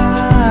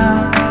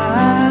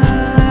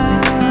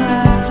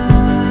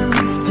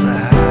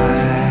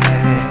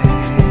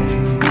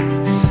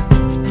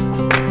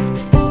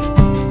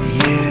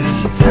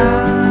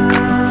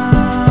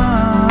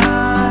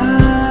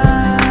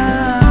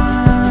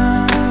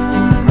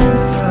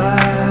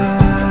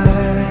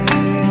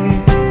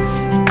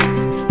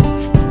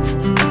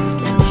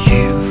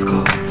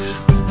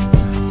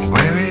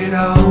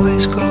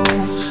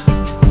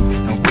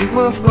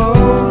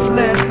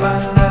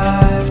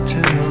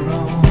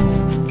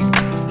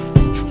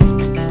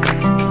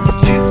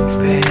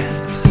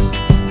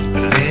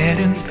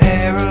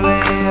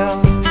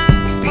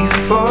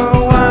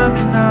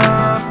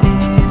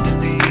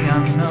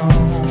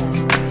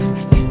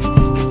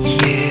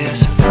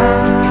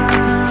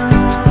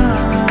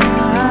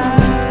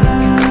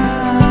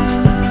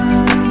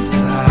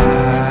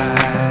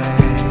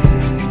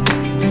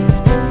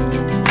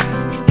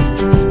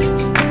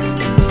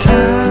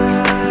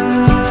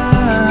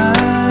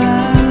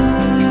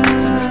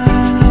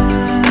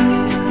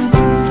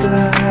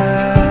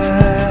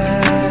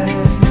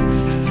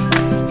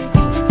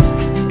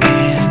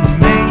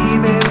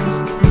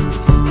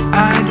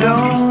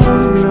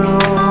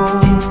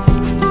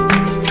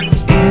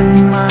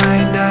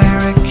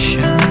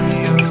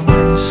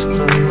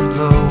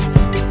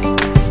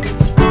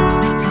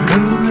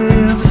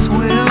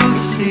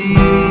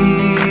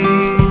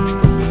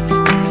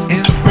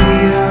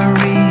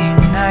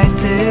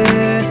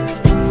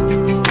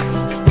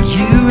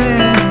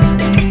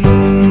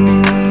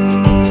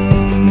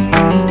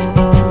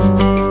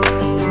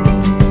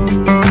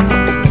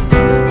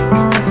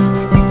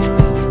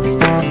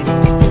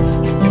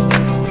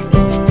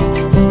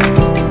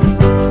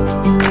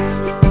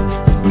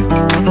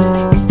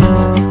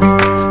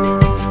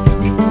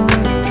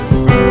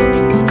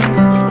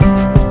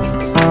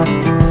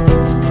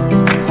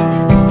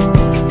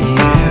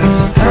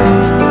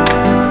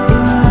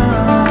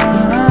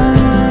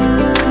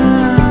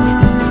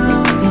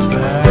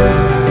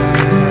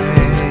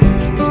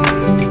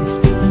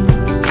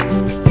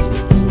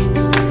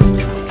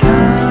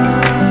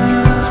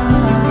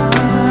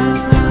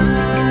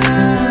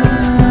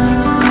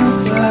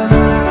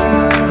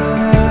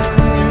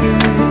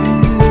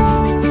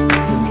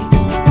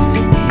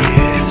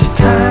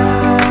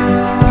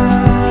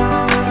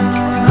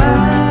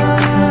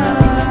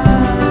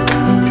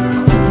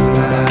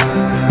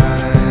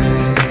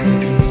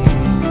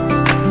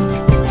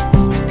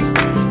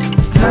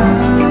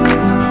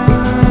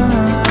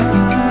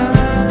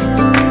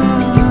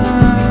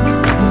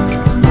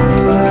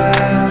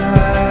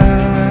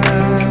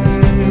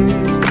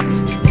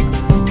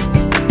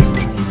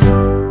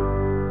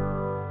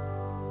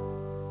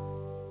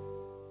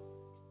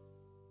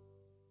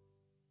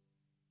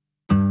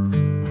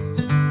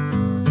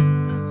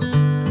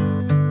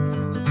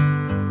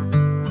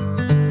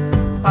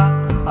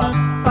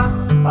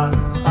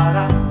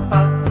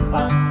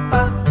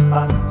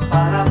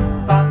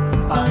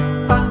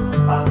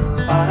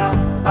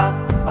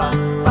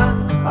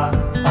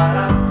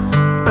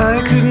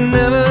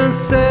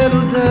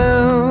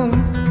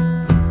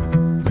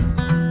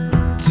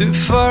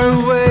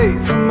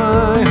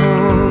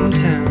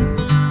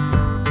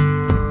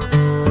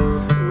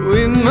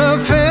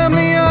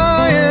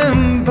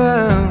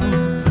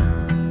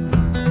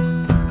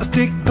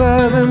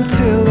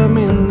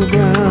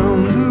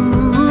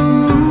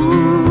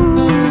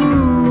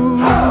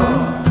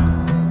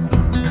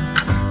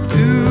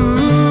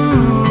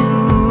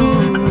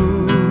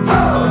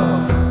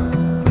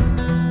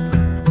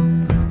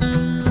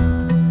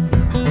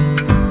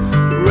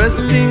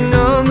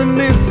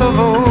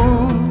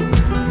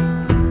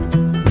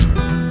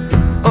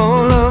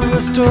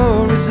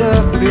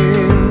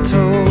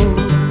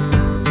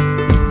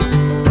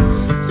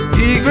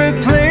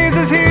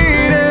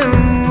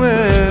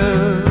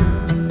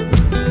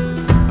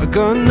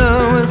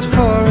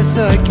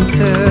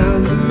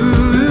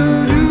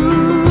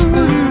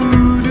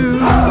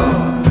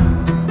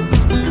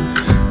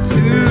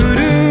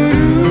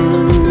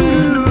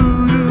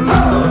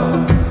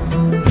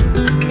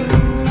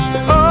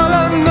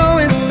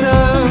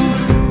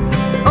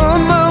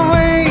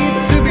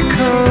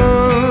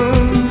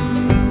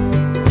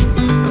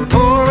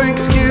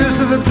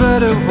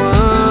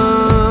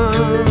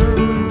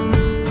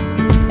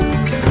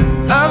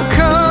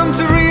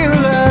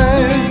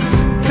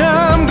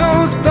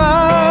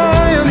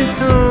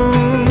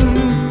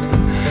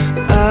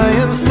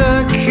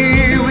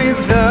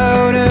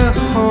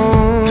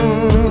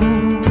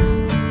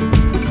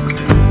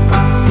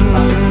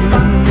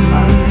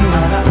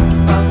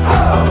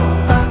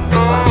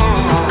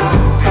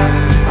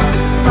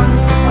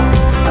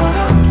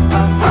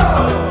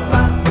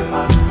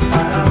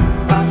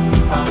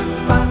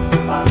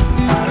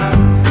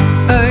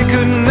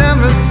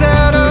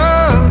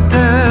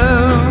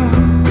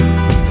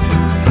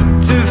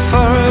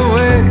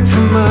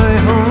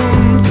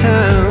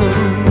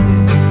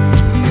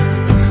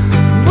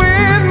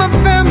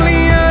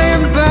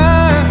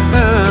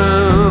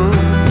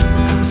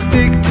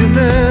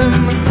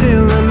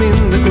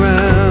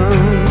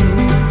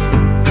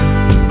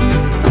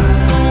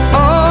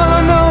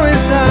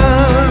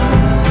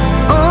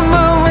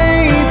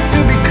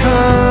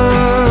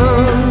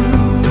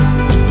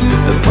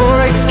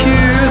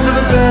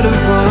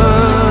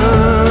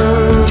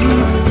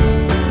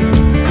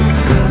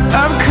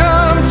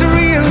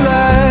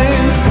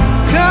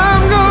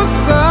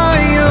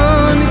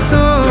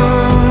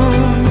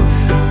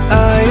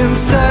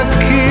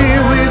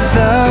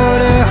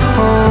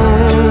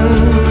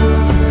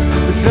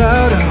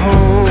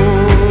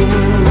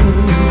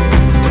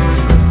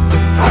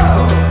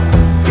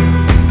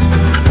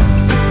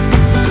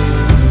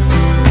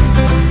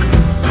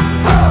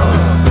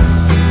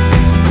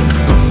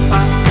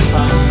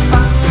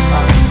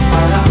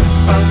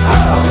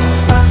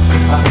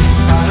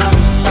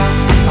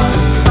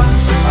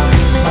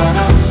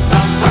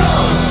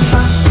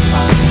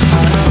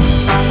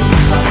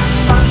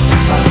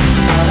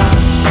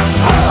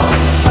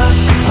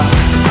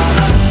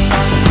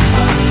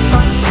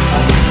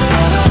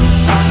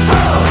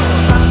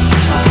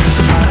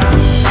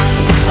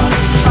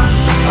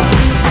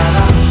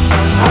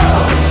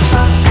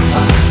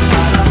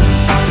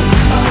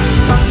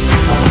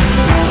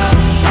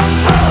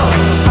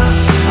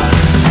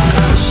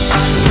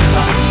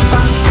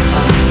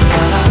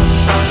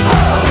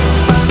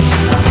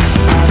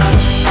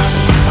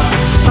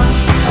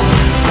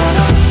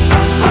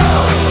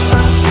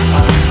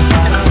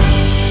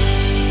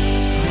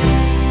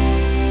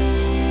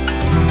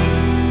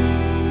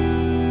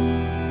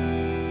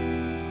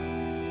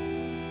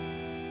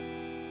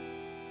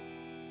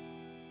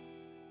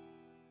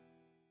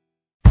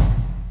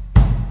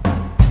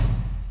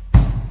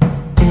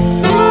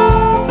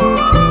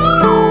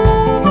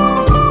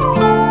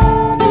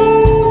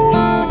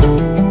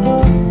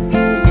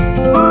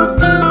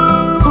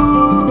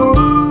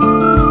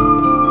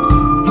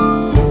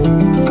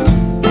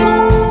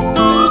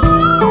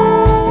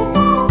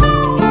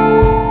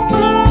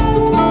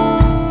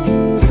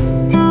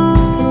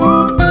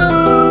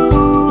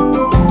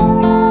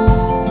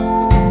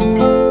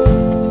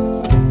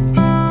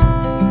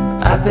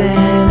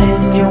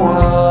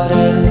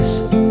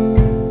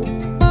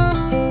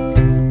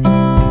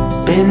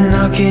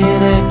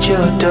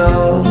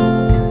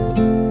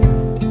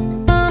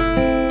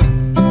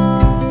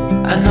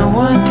know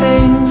one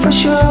thing for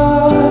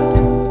sure,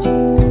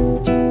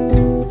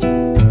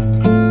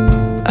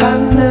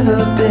 I've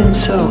never been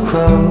so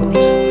close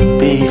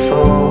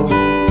before.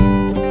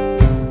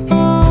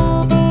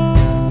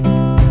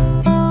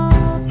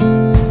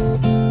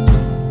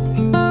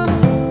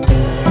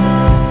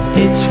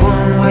 It's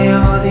one way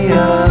or the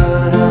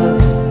other,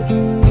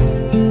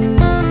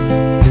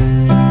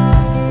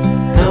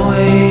 no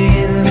way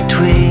in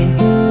between.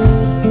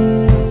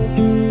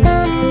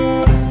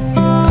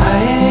 I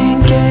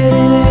ain't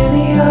getting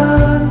any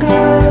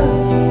younger,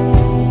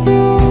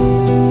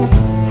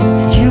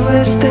 and you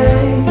will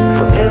stay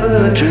forever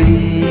a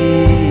dream.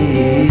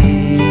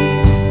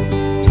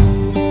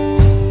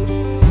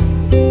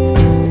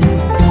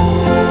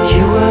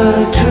 You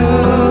were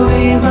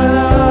truly my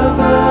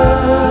lover,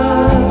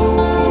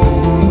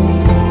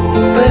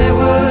 but it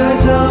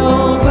was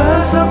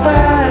over so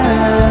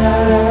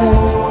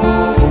fast.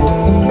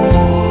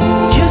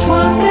 Just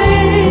one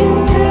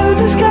thing to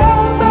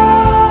discover.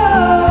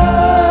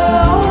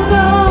 Oh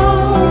no,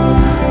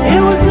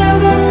 it was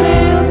never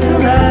built to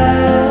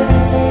last.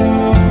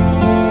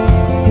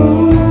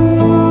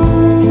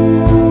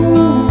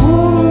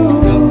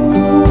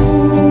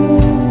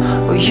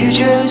 Well, you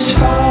just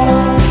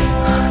fall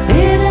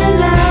in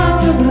and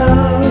out of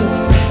love.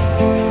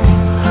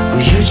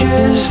 Well, you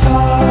just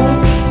fall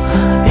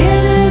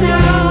in and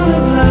out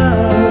of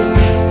love.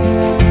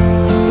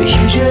 Well,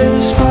 you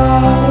just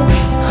fall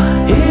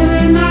in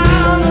and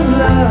out of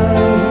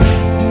love.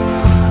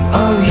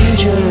 Oh, you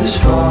just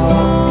fall.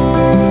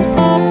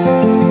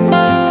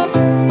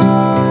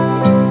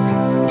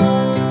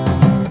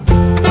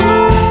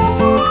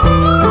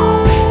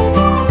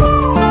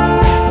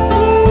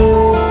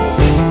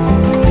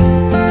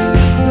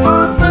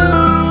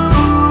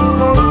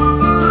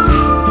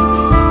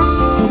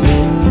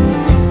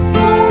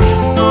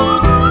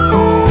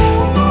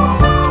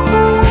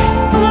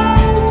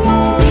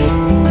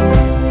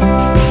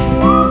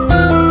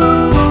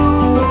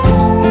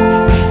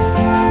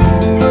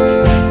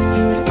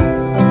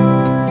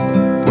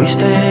 We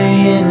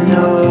stay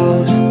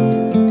indoors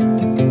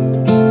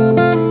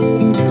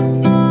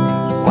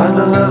while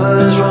the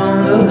lovers roam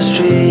the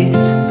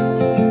streets.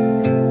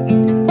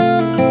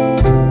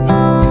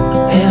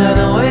 And I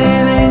know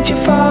it ain't your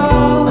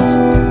fault,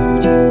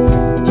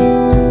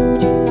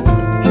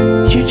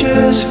 you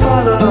just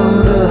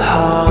follow the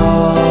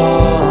heartbeats.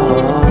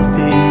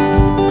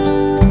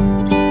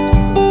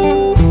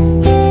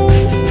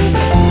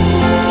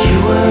 You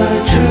were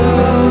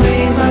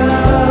truly my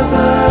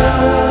lover,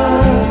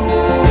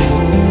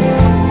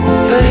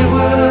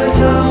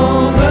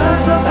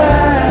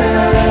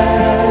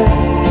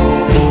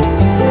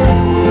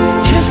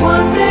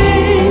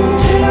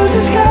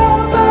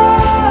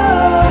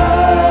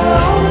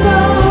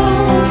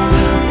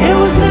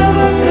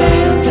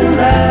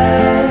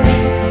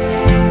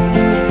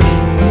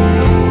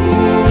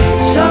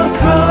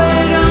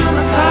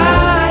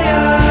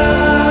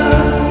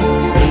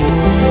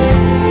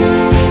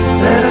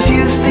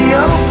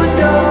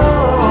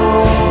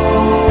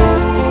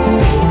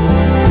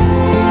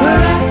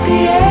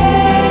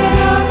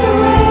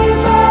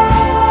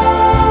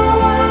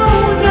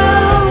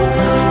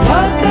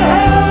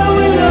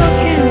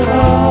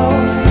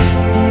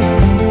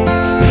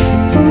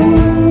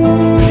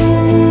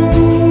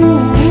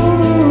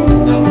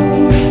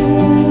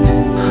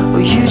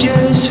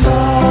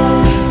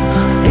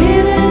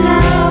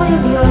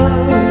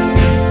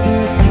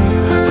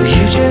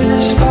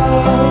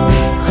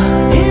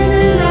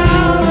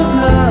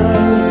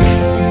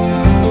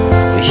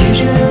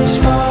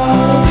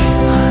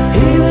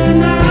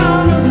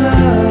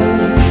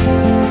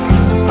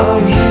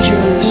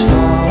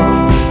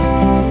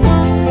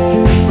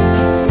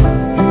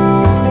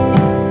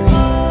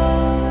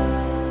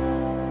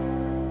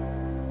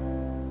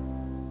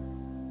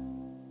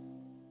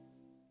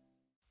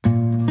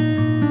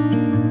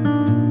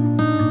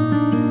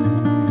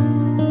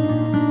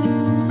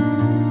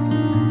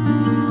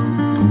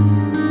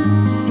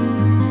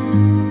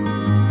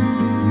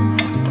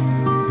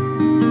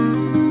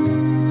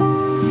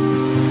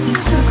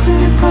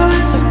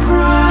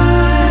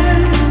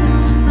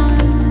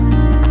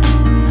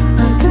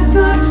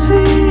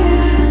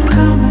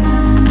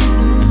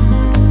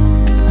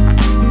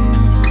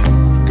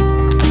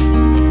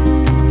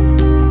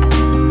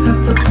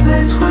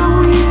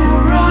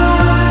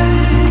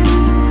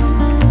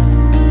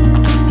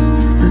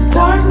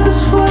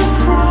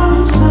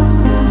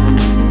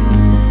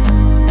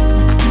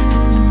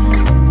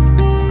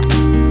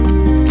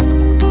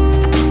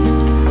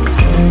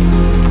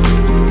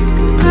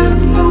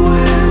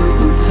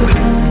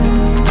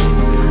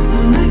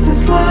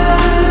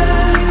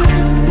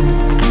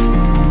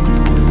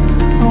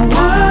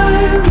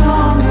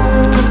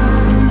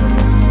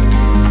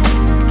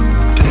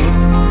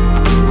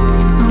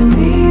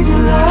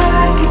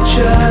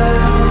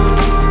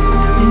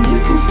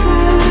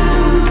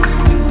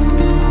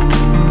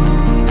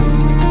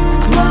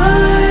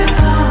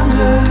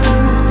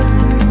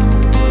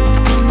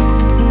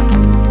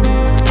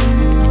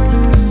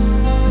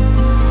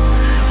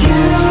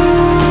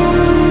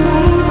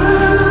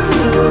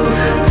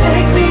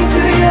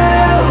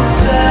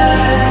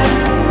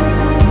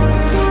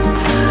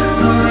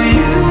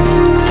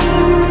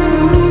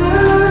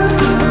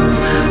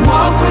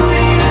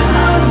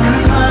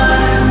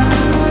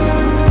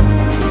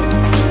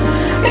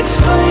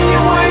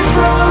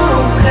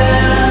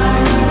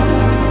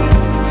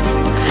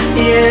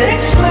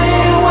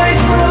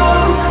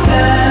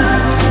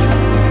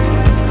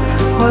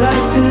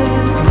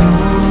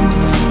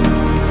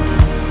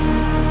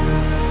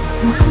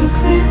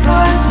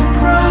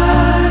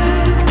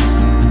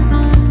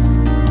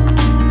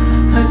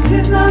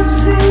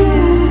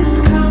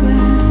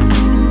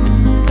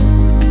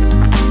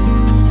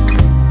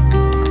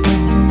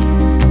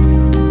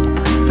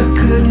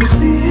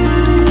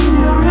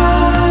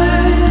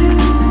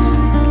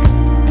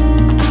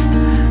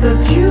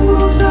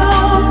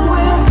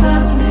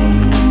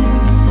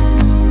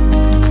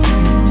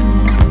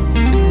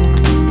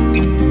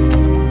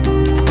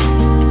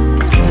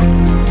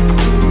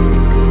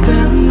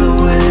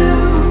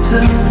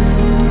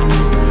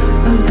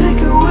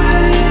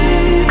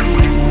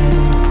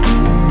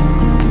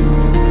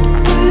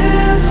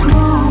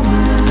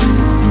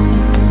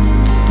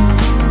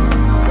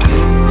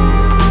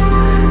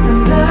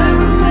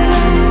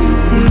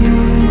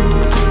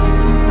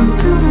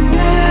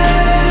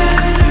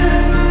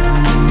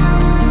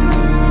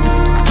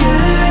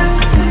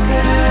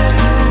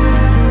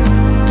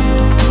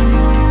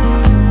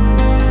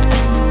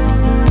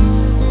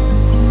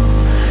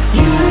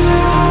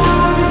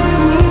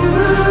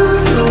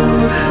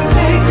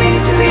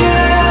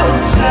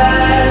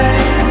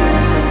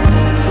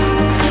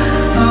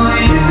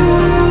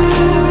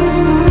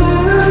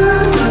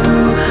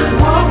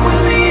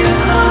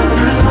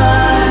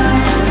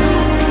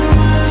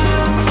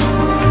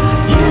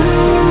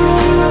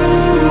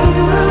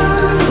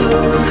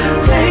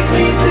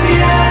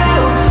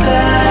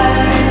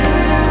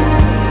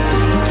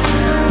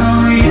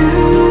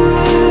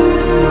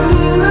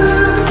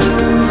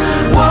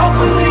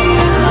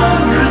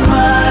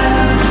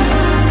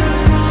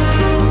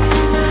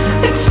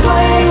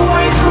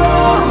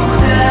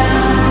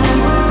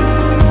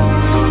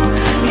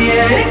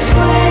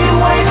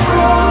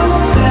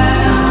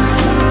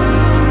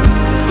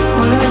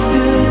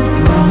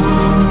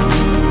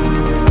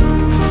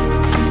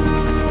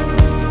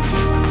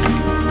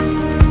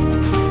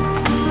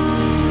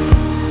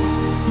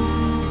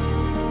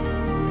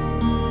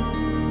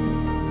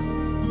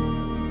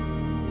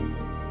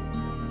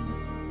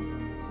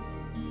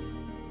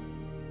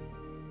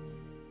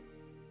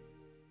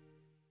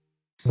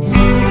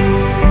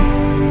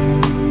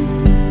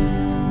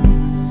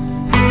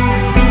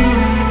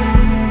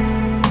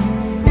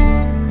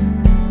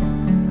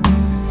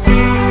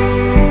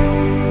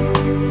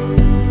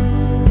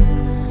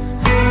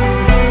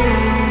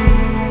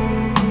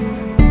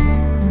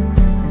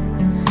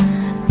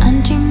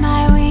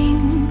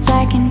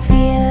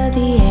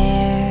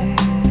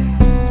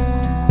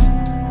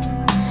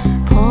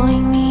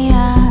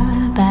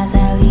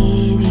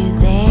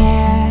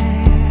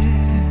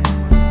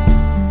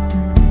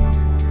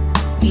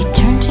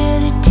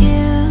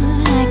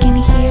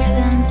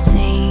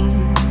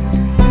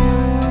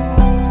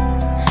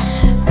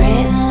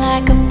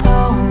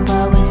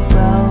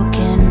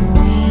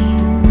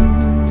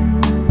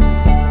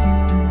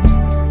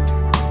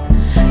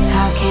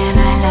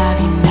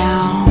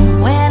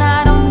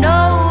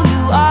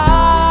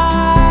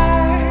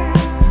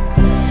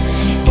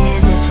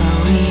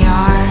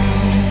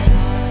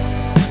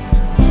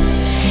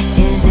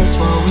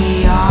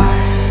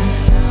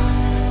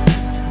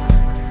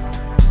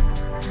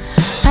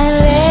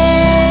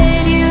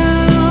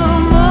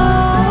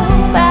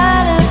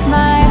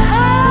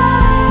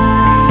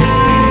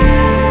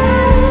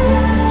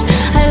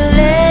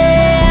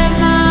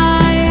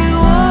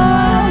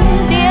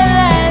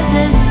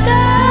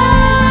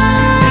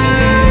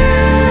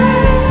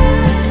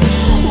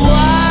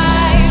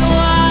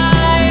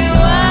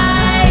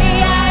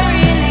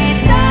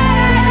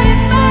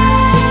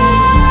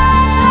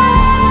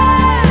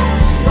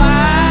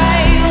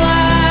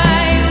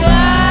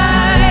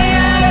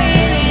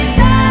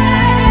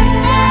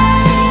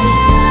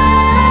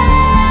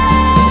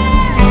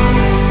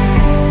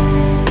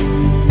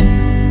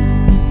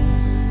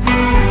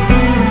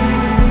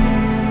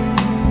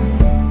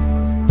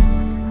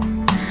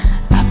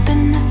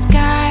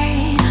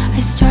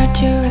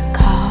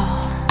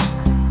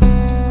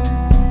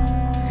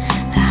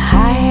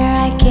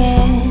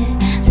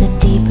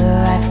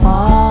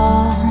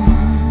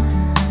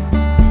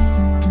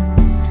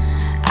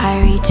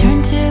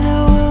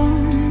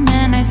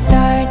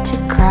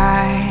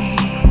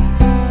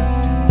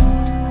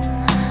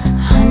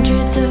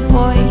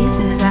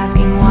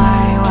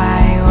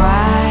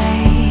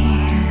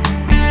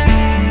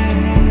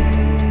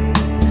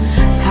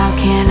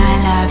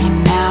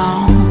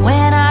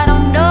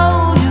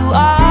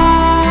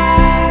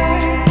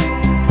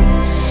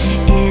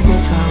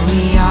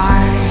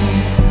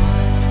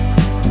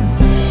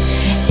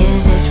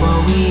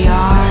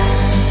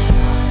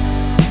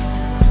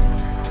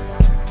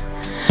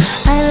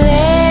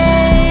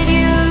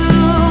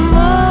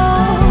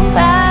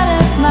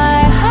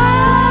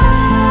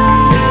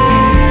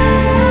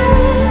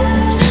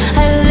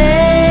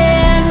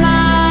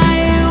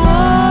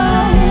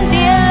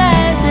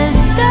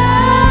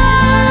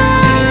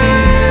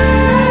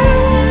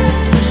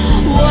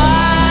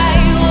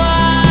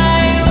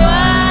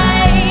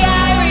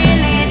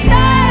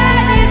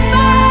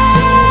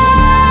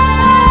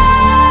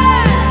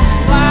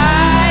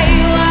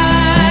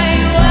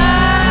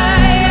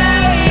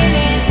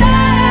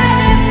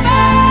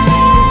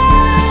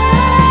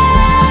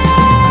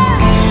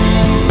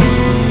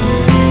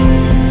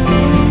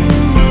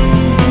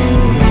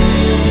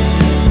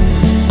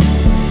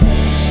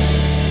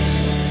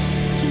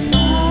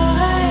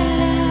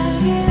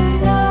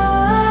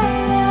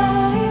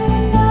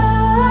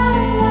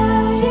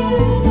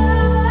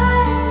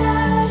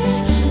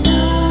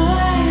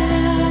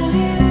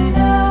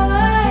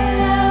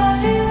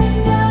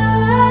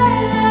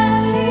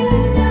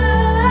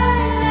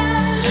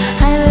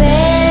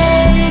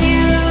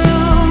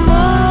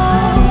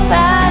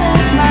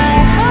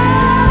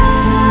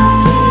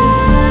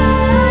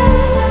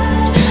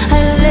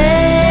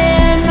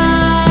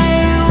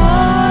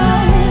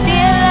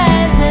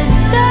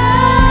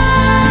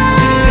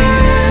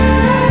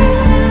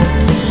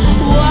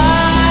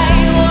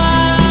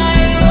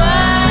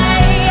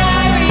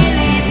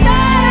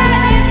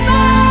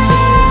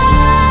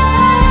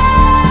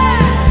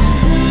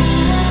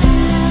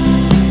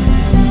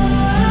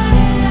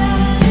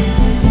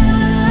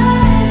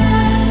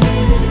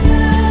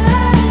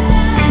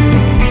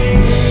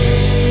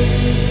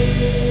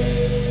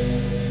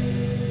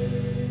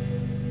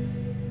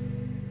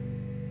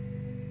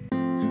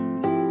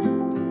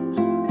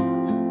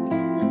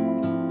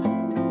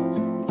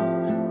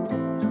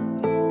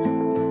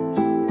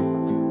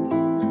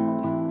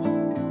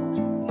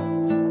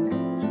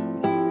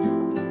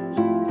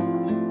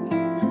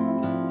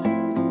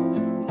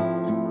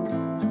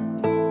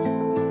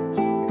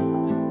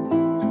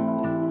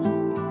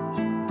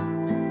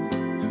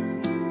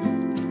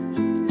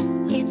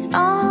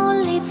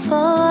 only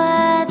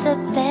for the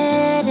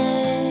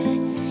better.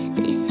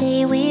 They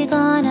say we're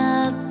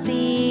gonna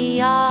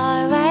be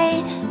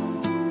alright.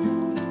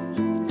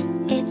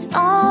 It's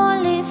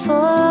only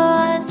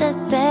for the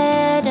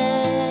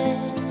better.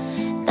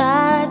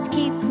 Thoughts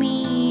keep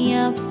me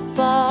up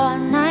all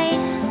night.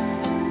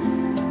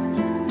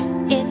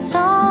 It's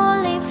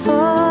only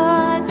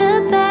for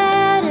the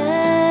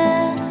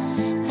better.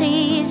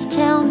 Please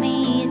tell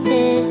me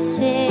this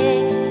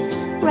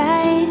is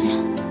right.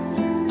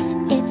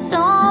 It's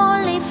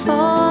only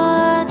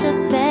for the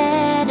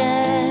better.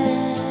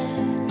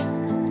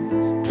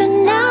 But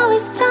now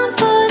it's time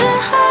for the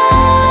heart,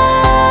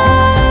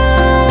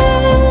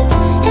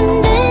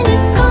 and then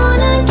it's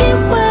gonna get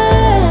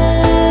worse.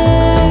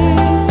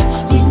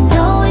 You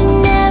know we're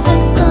never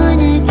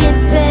gonna get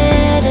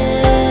better.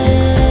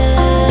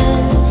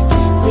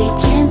 We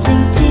can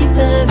sink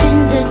deeper in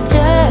the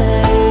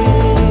dirt.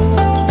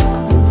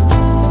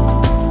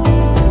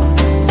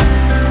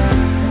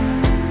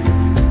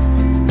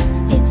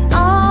 It's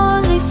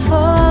only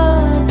for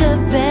the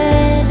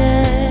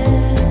better.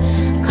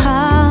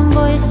 Calm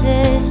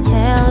voices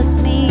tells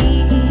me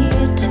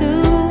to.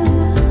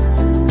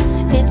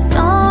 It's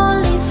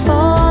only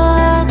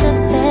for the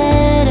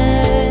better.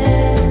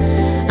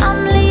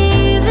 I'm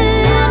leaving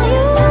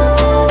you,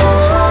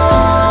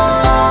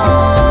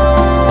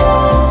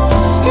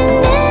 and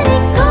then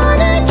it's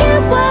gonna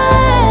get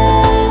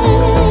worse.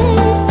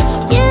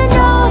 You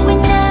know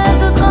we're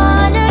never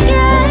gonna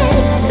get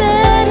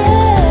better.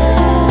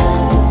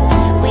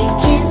 We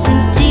can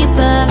sink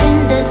deeper in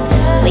the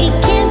dirt. We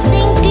can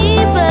sink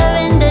deeper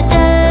in the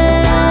dirt.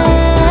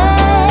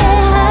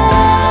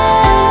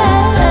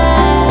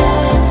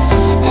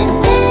 And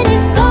then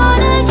it's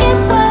gonna get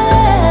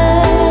worse.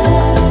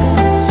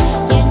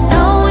 You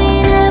know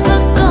we're never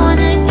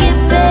gonna get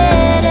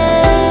better.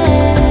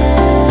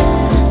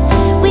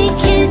 We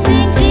can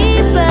sink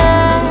deeper,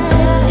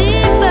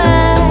 deeper,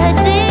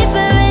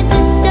 deeper in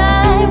the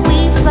dirt. We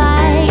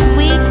fight,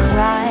 we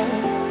cry,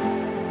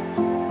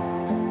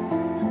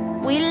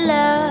 we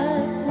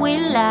love, we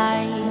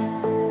lie,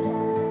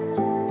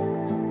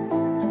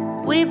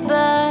 we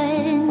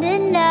burn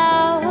and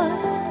out,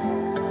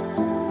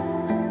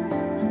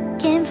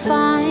 can't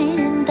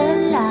find the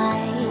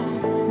light.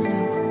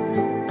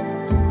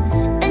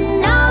 And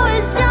now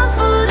it's time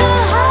for the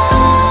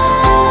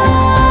heart,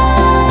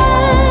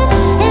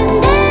 and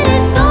then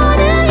it's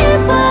gonna get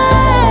worse.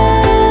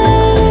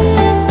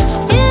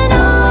 You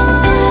know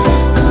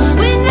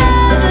we're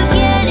never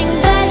getting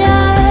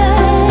better.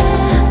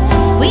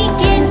 We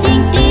can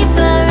sink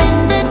deeper in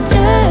the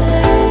dirt.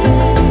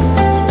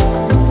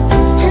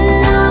 And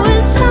now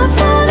it's time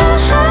for the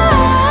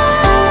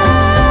heart,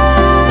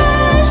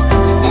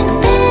 and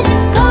then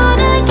it's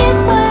gonna get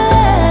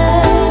worse.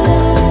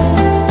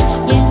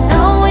 You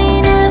know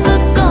we're never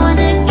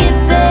gonna get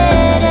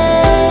better.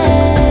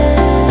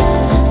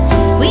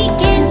 We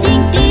can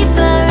sink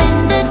deeper in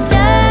the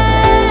dirt.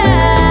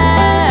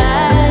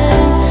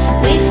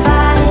 We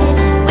fight,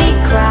 we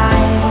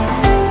cry,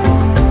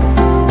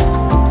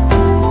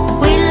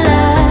 we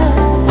love,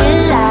 we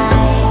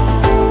lie,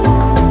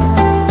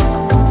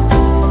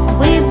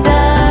 we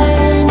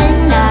burn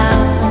and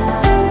out,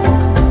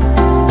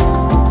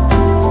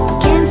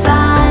 can't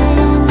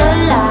find the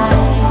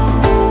light.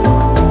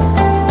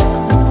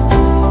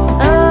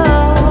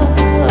 Oh,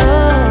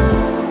 oh.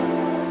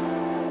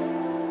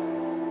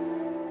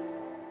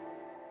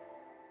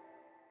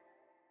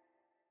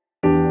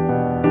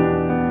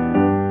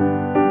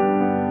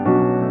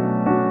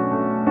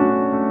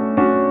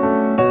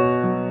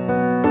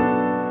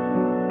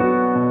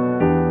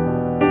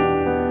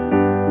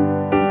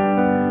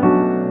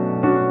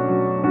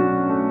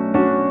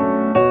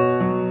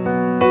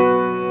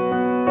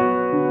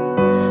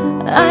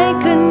 I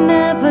could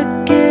never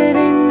get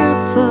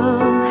enough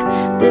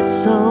of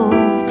this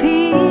old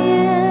piano.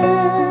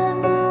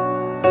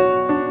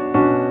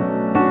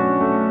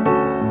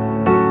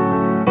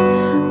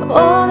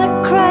 All the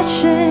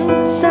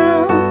crashing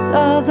sound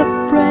of the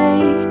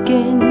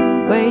breaking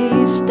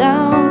waves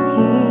down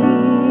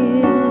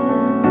here.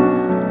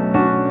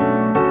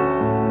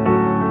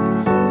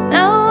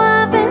 Now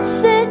I've been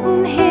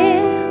sitting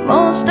here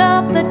most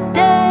of the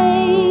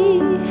day.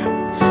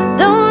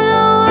 Don't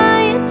know why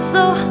it's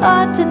so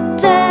hard to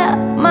tear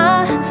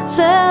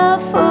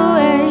myself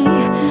away.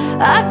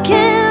 I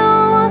can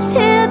almost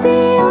hear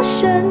the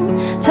ocean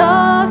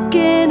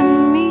talking to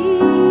me,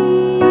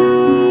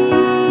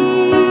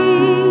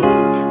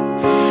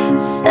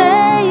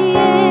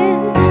 saying,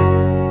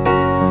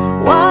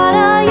 what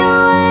are you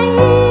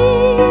waiting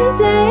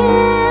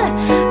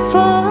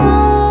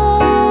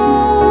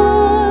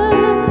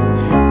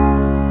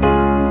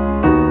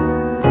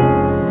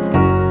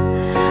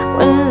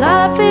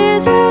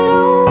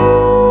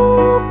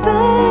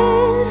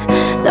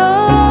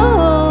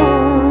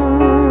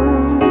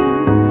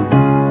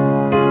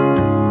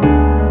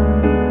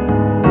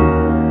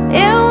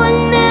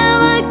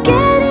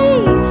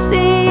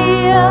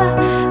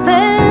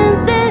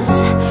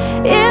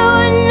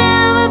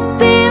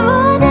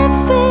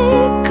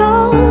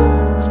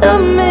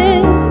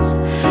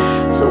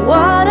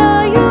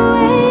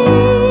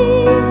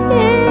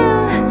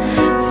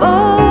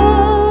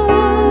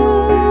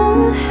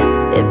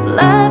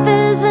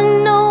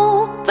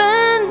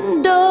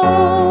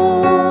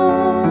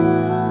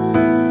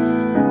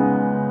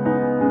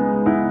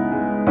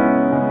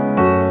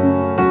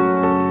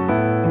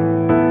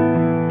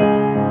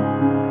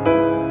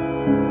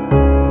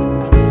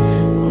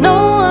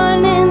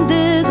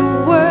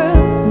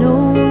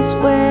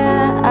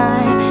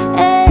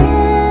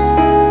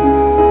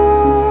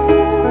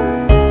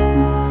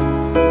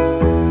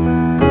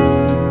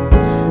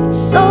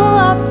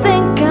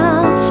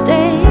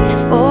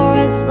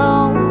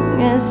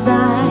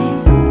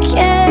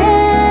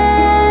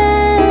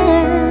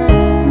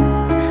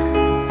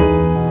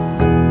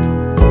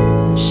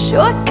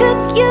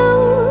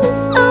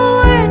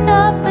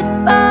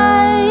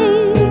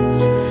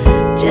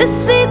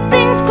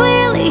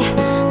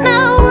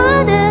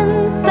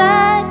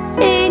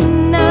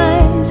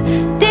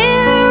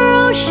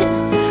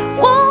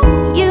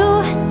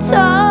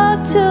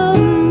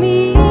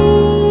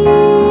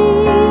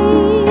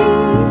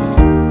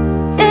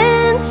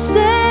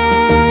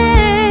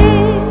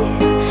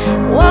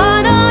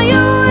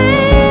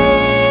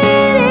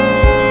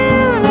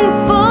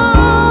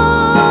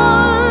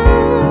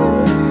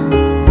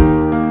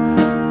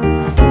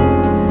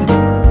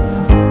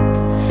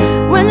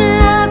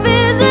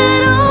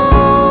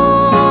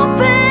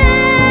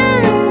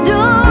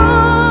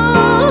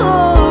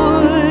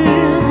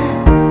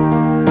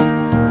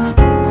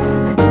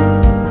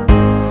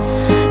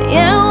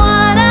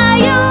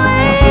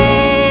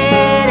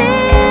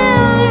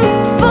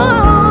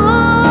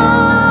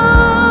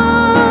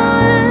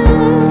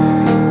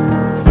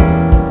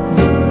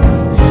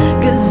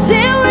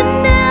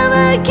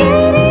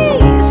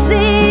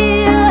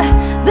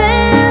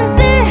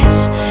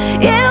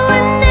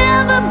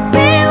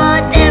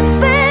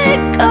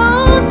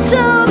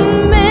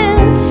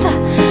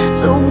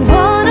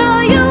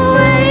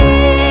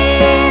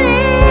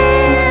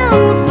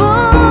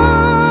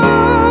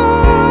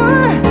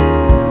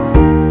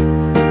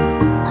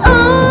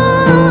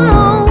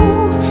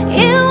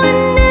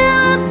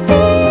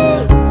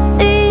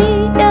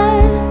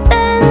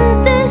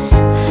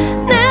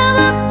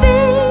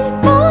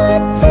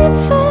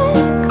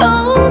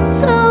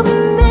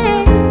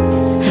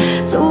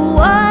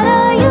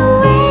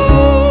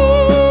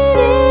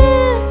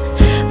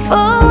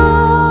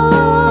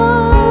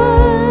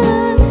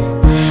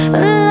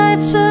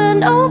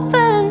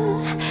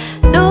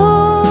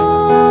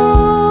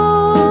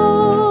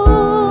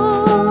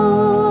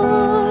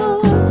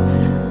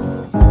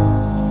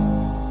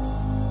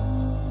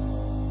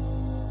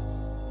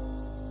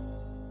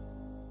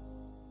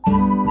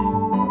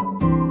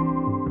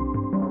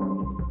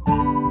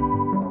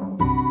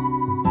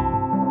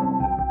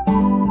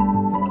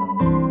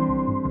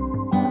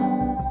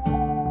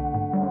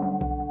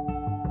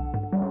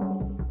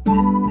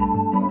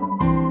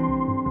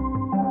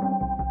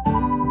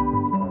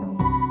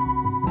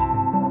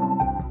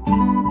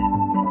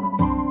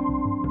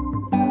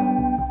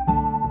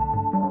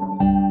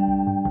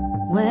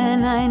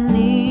when I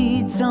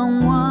need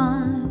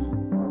someone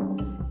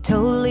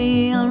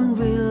totally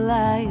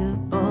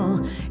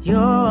unreliable. You're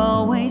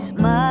always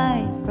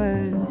my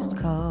first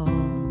call.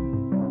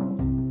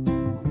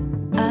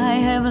 I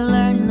have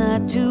learned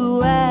not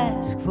to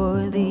ask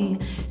for the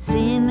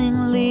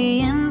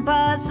seemingly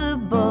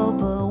impossible,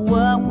 but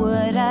what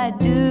would I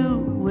do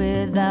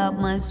without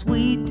my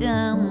sweet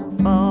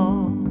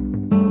downfall?